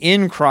walking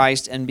in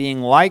Christ and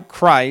being like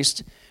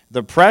Christ,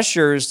 the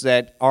pressures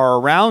that are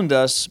around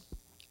us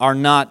are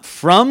not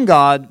from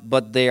God,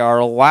 but they are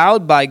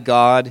allowed by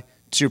God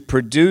to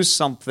produce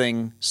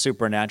something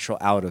supernatural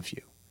out of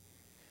you.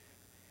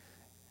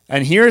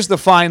 And here's the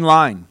fine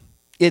line.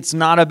 It's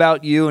not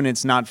about you and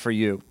it's not for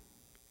you.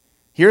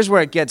 Here's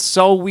where it gets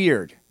so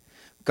weird.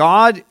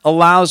 God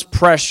allows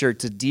pressure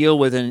to deal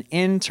with an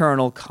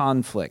internal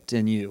conflict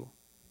in you,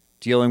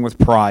 dealing with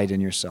pride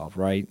in yourself,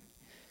 right?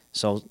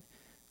 So,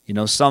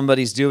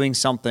 somebody's doing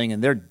something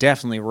and they're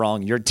definitely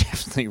wrong, you're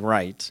definitely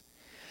right.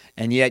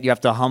 And yet you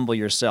have to humble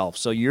yourself.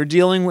 So you're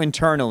dealing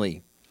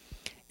internally.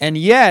 And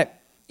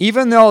yet,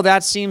 even though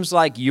that seems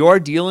like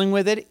you're dealing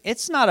with it,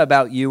 it's not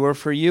about you or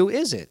for you,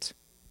 is it?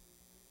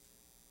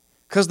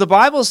 Because the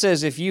Bible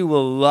says if you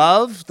will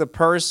love the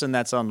person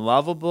that's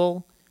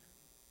unlovable,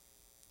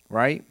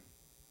 right?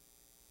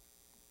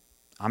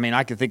 I mean,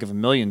 I could think of a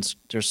million.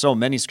 There's so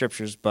many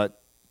scriptures,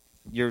 but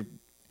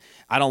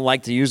I don't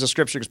like to use the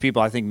scripture because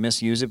people, I think,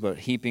 misuse it, but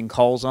heaping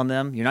coals on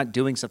them, you're not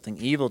doing something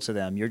evil to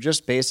them. You're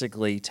just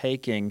basically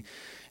taking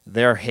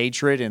their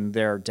hatred and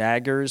their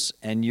daggers,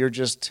 and you're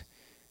just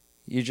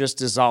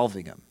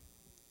dissolving them.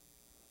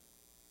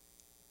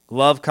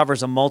 Love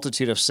covers a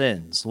multitude of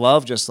sins.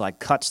 Love just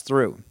cuts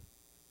through.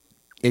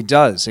 It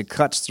does. It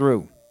cuts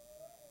through.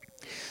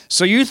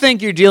 So you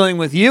think you're dealing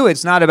with you.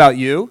 It's not about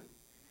you.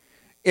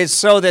 It's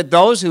so that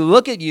those who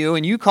look at you,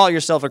 and you call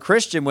yourself a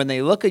Christian, when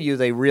they look at you,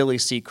 they really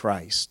see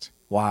Christ.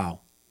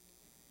 Wow.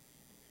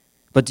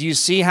 But do you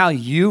see how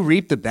you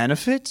reap the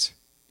benefit?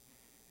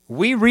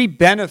 We reap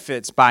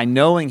benefits by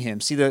knowing him.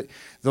 See, the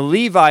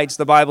Levites,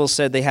 the Bible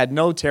said, they had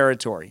no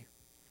territory.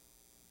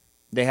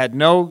 They had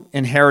no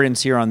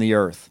inheritance here on the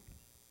earth.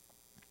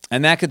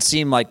 And that could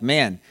seem like,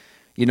 man,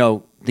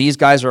 these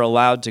guys are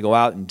allowed to go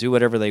out and do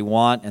whatever they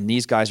want, and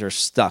these guys are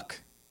stuck.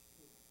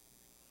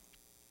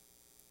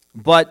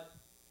 But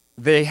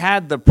they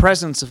had the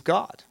presence of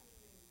God.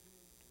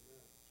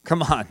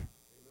 Come on.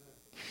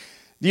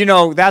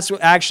 That's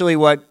actually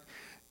what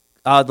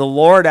the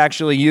Lord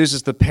actually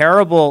uses the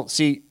parable.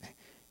 See,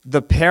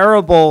 the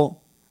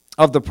parable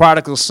of the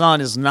prodigal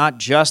son is not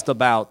just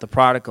about the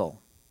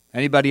prodigal.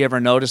 Anybody ever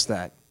notice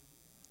that?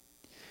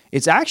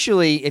 It's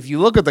actually, if you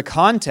look at the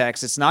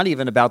context, it's not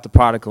even about the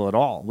prodigal at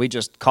all. We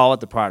just call it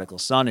the prodigal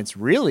son. It's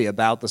really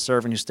about the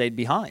servant who stayed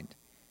behind.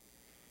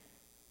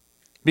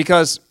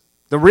 Because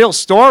the real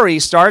story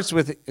starts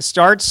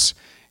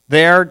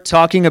there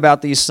talking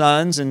about these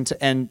sons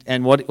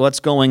and what's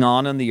going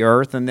on the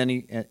earth, and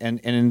then and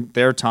in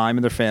their time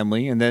and their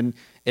family, and then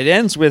it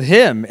ends with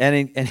him,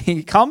 and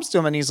he comes to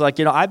him and he's like,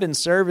 I've been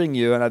serving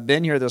you and I've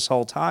been here this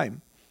whole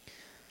time,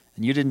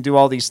 and you didn't do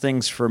all these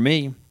things for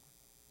me.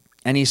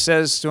 And he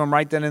says to him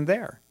right then and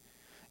there,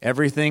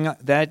 everything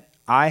that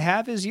I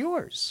have is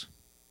yours.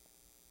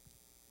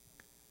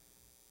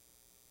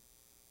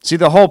 See,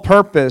 the whole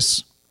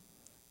purpose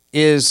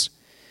is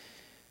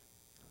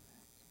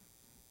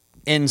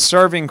in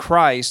serving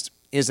Christ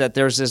is that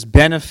there's this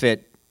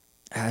benefit.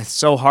 It's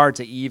so hard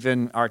to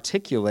even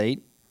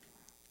articulate,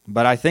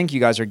 but I think you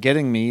guys are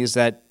getting me, is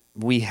that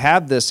we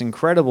have this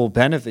incredible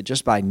benefit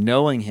just by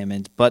knowing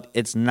him, but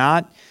it's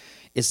not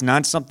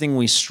something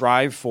we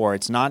strive for.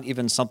 It's not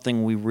even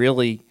something we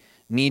really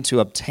need to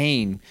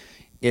obtain.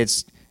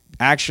 It's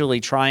actually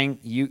trying.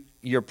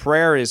 Your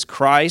prayer is,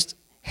 Christ,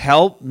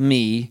 help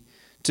me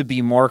to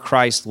be more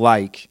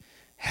Christ-like.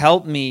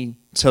 Help me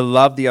to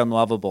love the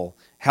unlovable.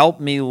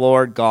 Help me,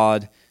 Lord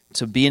God,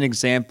 to be an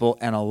example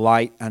and a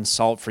light and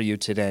salt for you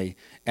today.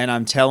 And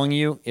I'm telling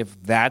you, if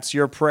that's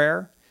your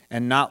prayer,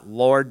 and not,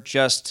 Lord,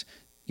 just,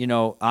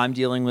 I'm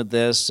dealing with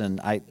this and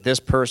this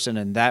person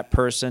and that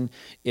person,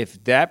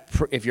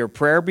 if your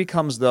prayer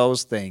becomes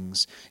those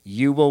things,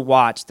 you will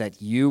watch that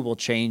you will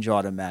change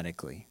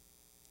automatically.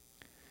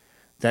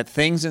 That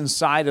things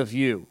inside of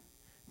you,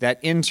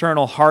 that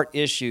internal heart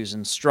issues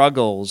and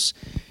struggles,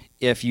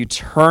 if you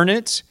turn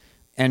it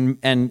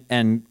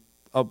and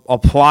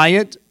apply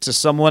it to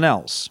someone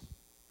else,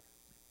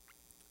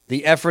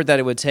 the effort that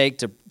it would take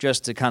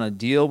to kind of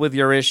deal with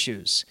your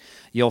issues,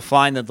 you'll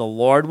find that the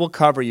Lord will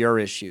cover your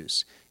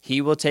issues. He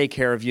will take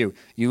care of you.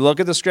 You look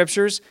at the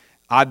scriptures,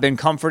 I've been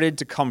comforted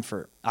to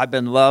comfort. I've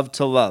been loved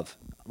to love,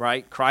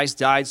 right? Christ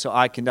died so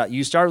I can die.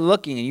 You start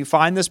looking and you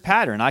find this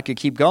pattern. I could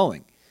keep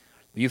going.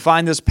 You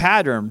find this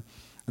pattern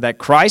that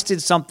Christ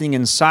did something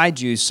inside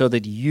you so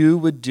that you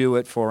would do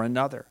it for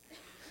another.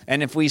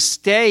 And if we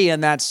stay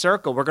in that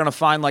circle, we're going to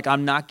find like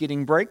I'm not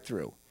getting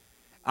breakthrough.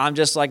 I'm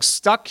just like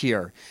stuck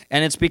here.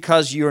 And it's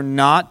because you're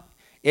not.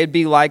 It'd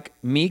be like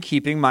me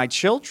keeping my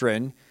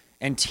children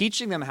and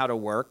teaching them how to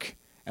work.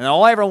 And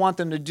all I ever want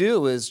them to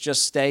do is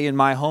just stay in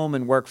my home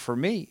and work for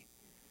me.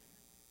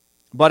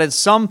 But at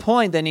some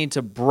point, they need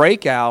to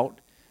break out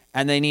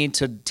and they need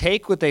to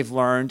take what they've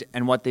learned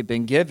and what they've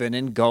been given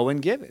and go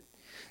and give it.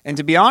 And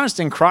to be honest,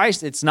 in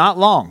Christ, it's not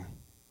long.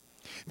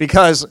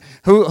 Because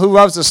who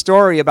loves the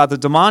story about the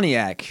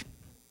demoniac?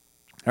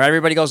 Right,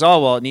 everybody goes,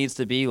 oh, well, it needs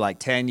to be like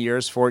 10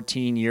 years,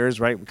 14 years,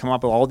 right? We come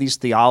up with all these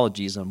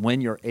theologies on when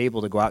you're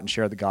able to go out and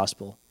share the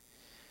gospel.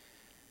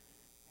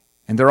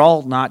 And they're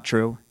all not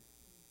true.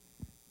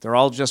 They're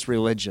all just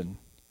religion.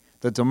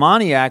 The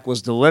demoniac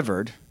was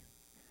delivered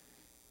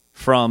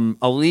from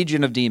a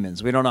legion of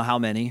demons. We don't know how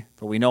many,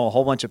 but we know a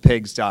whole bunch of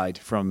pigs died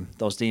from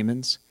those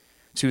demons.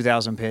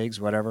 2,000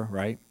 pigs, whatever,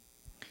 right?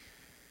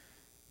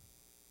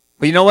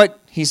 But you know what?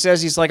 He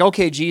says, he's like,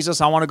 okay, Jesus,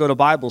 I want to go to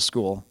Bible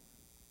school.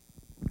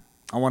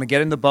 I want to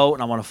get in the boat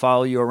and I want to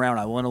follow you around.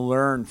 I want to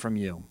learn from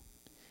you.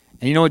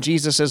 And you know what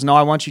Jesus says? No,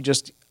 I want you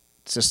just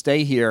to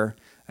stay here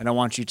and I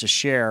want you to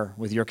share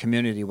with your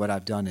community what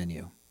I've done in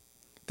you.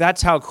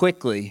 That's how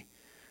quickly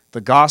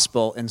the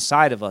gospel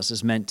inside of us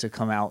is meant to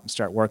come out and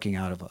start working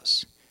out of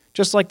us.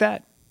 Just like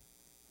that.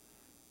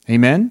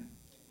 Amen?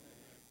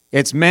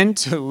 It's meant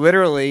to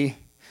literally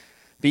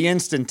be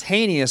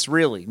instantaneous,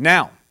 really.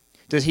 Now,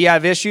 does he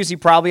have issues he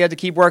probably had to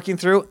keep working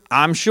through?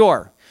 I'm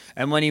sure.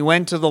 And when he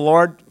went to the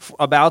Lord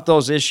about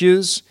those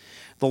issues,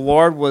 the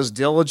Lord was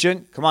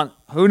diligent. Come on,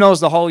 who knows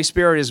the Holy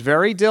Spirit is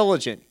very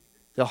diligent?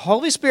 The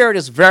Holy Spirit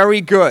is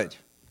very good.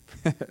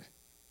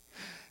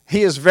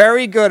 He is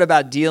very good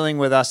about dealing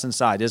with us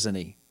inside, isn't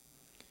he?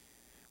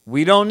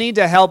 We don't need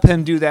to help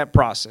him do that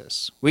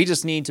process. We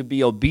just need to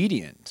be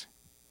obedient.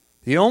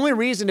 The only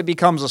reason it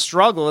becomes a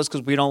struggle is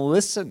because we don't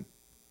listen.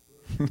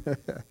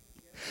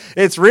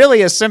 It's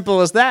really as simple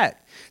as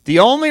that. The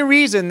only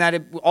reason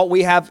that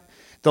we have...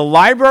 The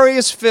library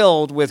is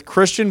filled with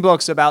Christian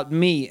books about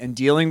me and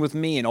dealing with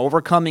me and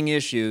overcoming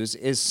issues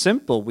is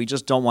simple. We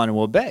just don't want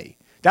to obey.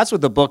 That's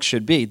what the book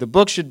should be. The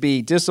book should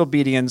be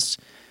disobedience,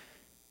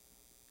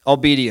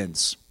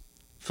 obedience.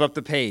 Flip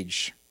the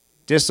page.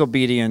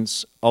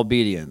 disobedience,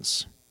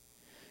 obedience.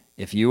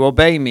 If you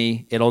obey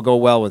me, it'll go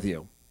well with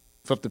you.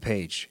 Flip the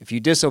page. If you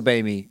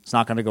disobey me, it's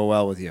not going to go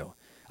well with you.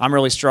 I'm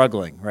really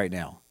struggling right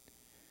now.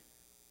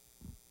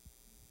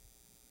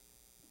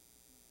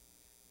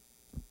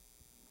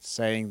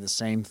 Saying the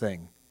same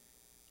thing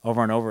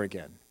over and over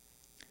again.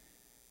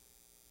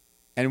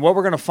 And what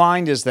we're going to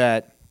find is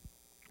that,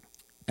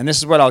 and this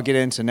is what I'll get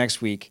into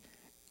next week,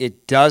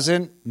 it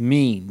doesn't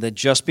mean that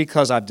just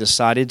because I've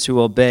decided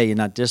to obey and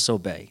not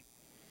disobey,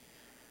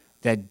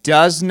 that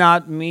does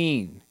not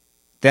mean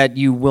that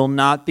you will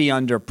not be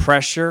under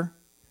pressure.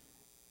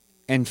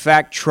 In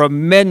fact,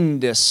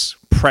 tremendous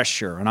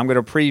pressure. And I'm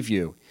going to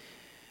preview.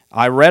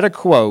 I read a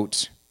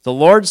quote. The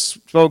Lord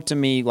spoke to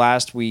me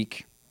last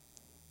week,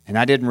 and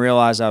I didn't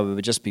realize I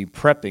would just be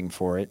prepping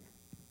for it.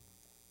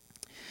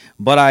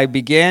 But I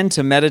began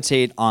to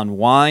meditate on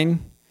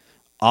wine,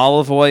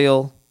 olive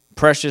oil,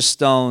 precious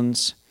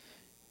stones,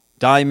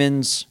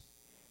 diamonds.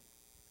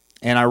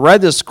 And I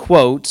read this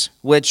quote,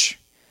 which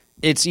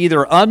it's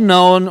either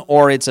unknown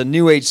or it's a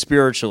New Age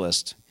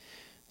spiritualist.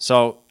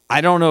 So I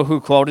don't know who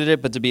quoted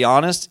it, but to be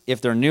honest, if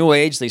they're New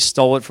Age, they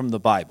stole it from the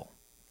Bible.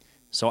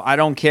 So I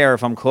don't care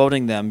if I'm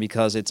quoting them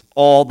because it's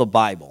all the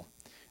Bible.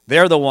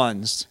 They're the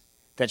ones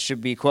that should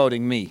be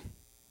quoting me.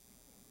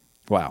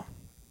 Wow.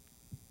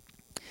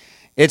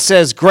 It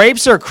says,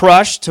 grapes are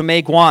crushed to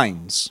make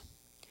wines.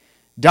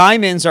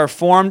 Diamonds are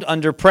formed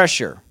under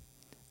pressure.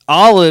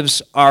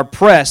 Olives are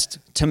pressed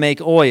to make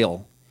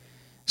oil.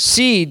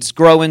 Seeds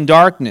grow in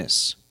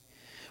darkness.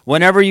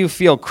 Whenever you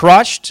feel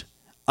crushed,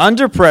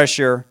 under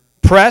pressure,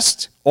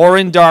 pressed, or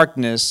in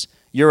darkness,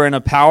 you're in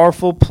a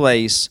powerful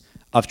place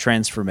of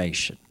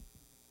transformation.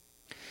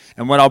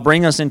 And what I'll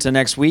bring us into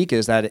next week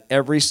is that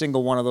every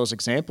single one of those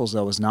examples,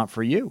 though, is not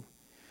for you.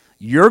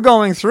 You're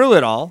going through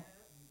it all,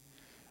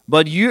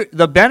 but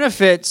the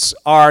benefits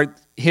are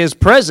his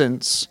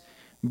presence,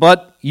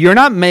 but you're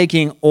not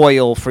making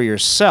oil for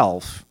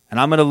yourself. And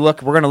we're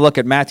going to look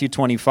at Matthew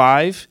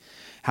 25,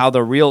 how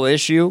the real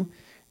issue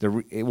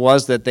it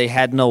was that they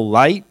had no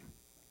light.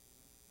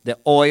 The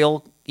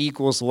oil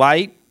equals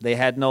light. They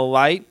had no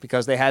light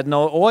because they had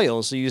no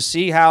oil. So you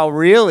see how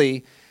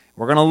really,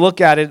 we're going to look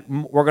at it,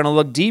 we're going to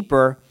look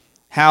deeper,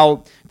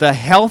 how the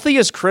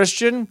healthiest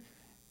Christian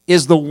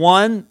is the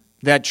one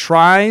that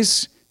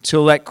tries to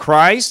let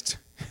Christ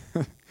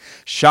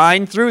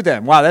shine through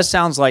them. Wow, that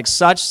sounds like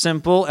such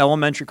simple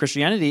elementary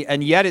Christianity,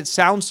 and yet it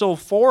sounds so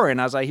foreign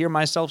as I hear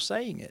myself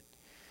saying it.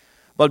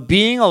 But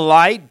being a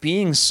light,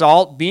 being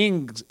salt,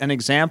 being an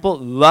example,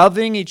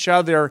 loving each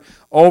other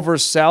over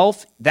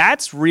self,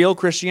 that's real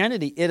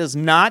Christianity. It is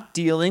not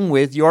dealing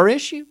with your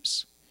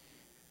issues.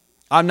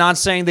 I'm not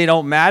saying they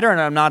don't matter,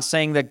 and I'm not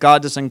saying that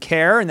God doesn't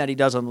care and that he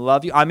doesn't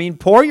love you. I mean,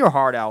 pour your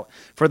heart out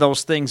for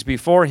those things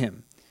before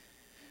him.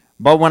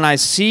 But when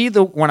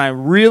I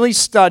really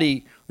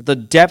study the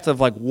depth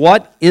of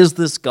what is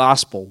this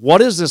gospel?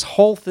 What is this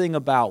whole thing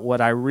about? What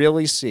I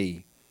really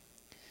see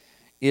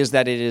is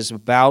that it is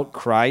about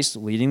Christ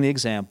leading the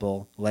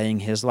example, laying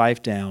his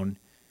life down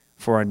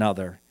for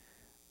another.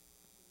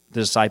 The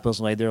disciples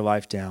laid their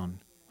life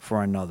down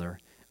for another.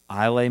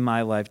 I lay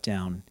my life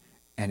down,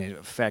 and it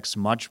affects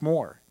much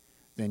more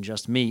than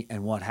just me.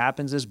 And what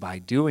happens is by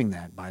doing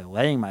that, by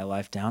laying my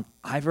life down,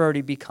 I've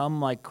already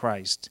become like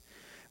Christ,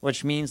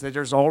 which means that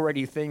there's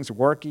already things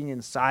working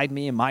inside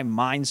me and my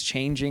mind's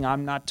changing.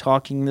 I'm not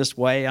talking this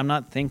way. I'm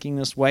not thinking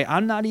this way.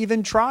 I'm not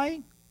even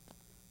trying.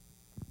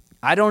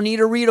 I don't need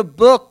to read a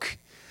book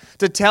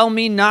to tell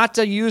me not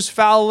to use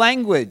foul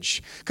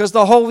language because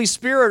the Holy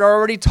Spirit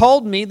already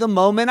told me the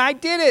moment I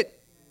did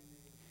it.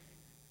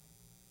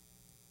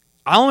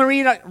 The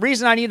only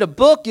reason I need a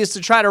book is to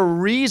try to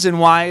reason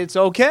why it's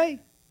okay.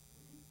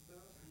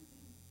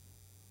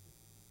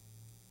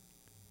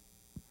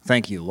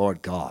 Thank you,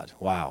 Lord God.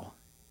 Wow.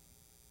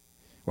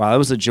 Wow, it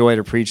was a joy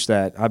to preach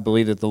that. I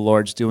believe that the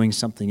Lord's doing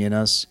something in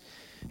us.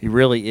 He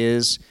really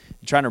is.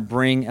 Trying to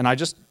bring, and I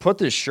just put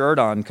this shirt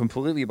on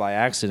completely by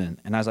accident.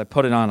 And as I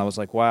put it on, I was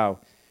like, wow,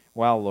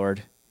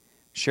 Lord,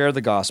 share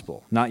the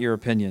gospel, not your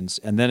opinions.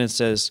 And then it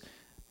says,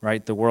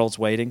 right, the world's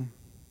waiting.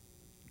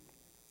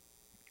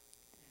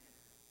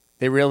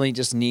 They really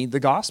just need the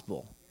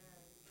gospel.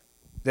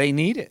 They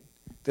need it.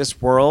 There's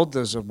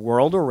a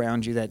world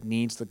around you that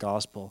needs the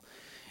gospel.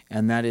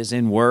 And that is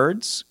in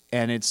words,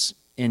 and it's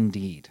in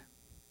deed.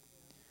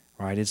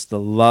 Right? It's the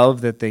love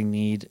that they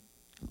need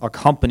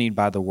accompanied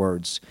by the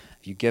words.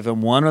 If you give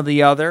them one or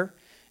the other,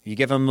 if you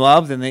give them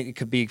love, then it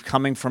could be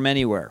coming from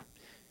anywhere.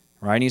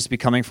 Right? It needs to be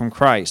coming from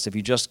Christ. If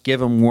you just give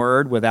them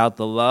word without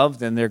the love,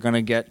 then they're going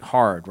to get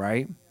hard,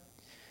 right?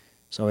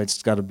 So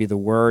it's got to be the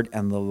word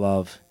and the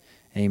love.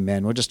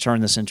 Amen. We'll just turn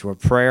this into a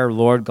prayer.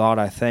 Lord God,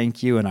 I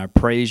thank you and I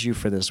praise you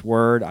for this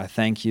word. I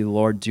thank you,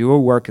 Lord. Do a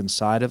work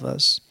inside of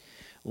us.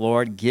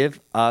 Lord, give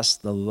us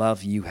the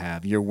love you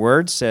have. Your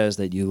word says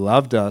that you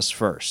loved us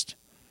first.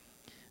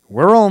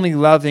 We're only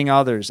loving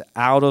others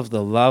out of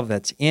the love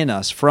that's in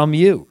us from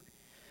you.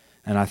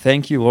 And I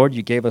thank you, Lord,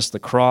 you gave us the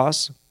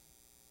cross.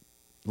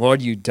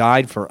 Lord, you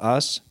died for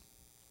us.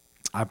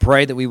 I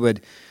pray that we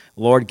would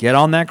Lord, get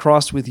on that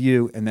cross with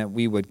you, and that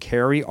we would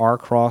carry our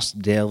cross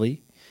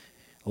daily.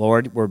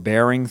 Lord, we're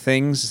bearing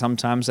things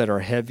sometimes that are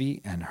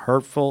heavy and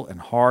hurtful and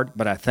hard,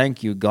 but I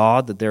thank you,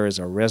 God, that there is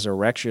a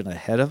resurrection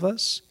ahead of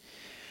us.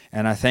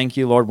 And I thank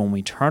you, Lord, when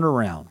we turn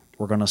around,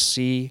 we're going to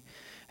see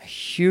a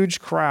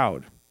huge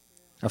crowd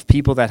of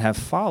people that have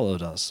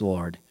followed us,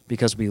 Lord,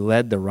 because we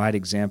led the right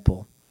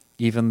example,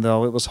 even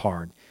though it was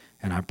hard.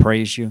 And I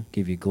praise you,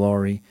 give you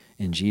glory.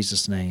 In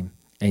Jesus' name,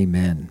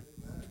 amen.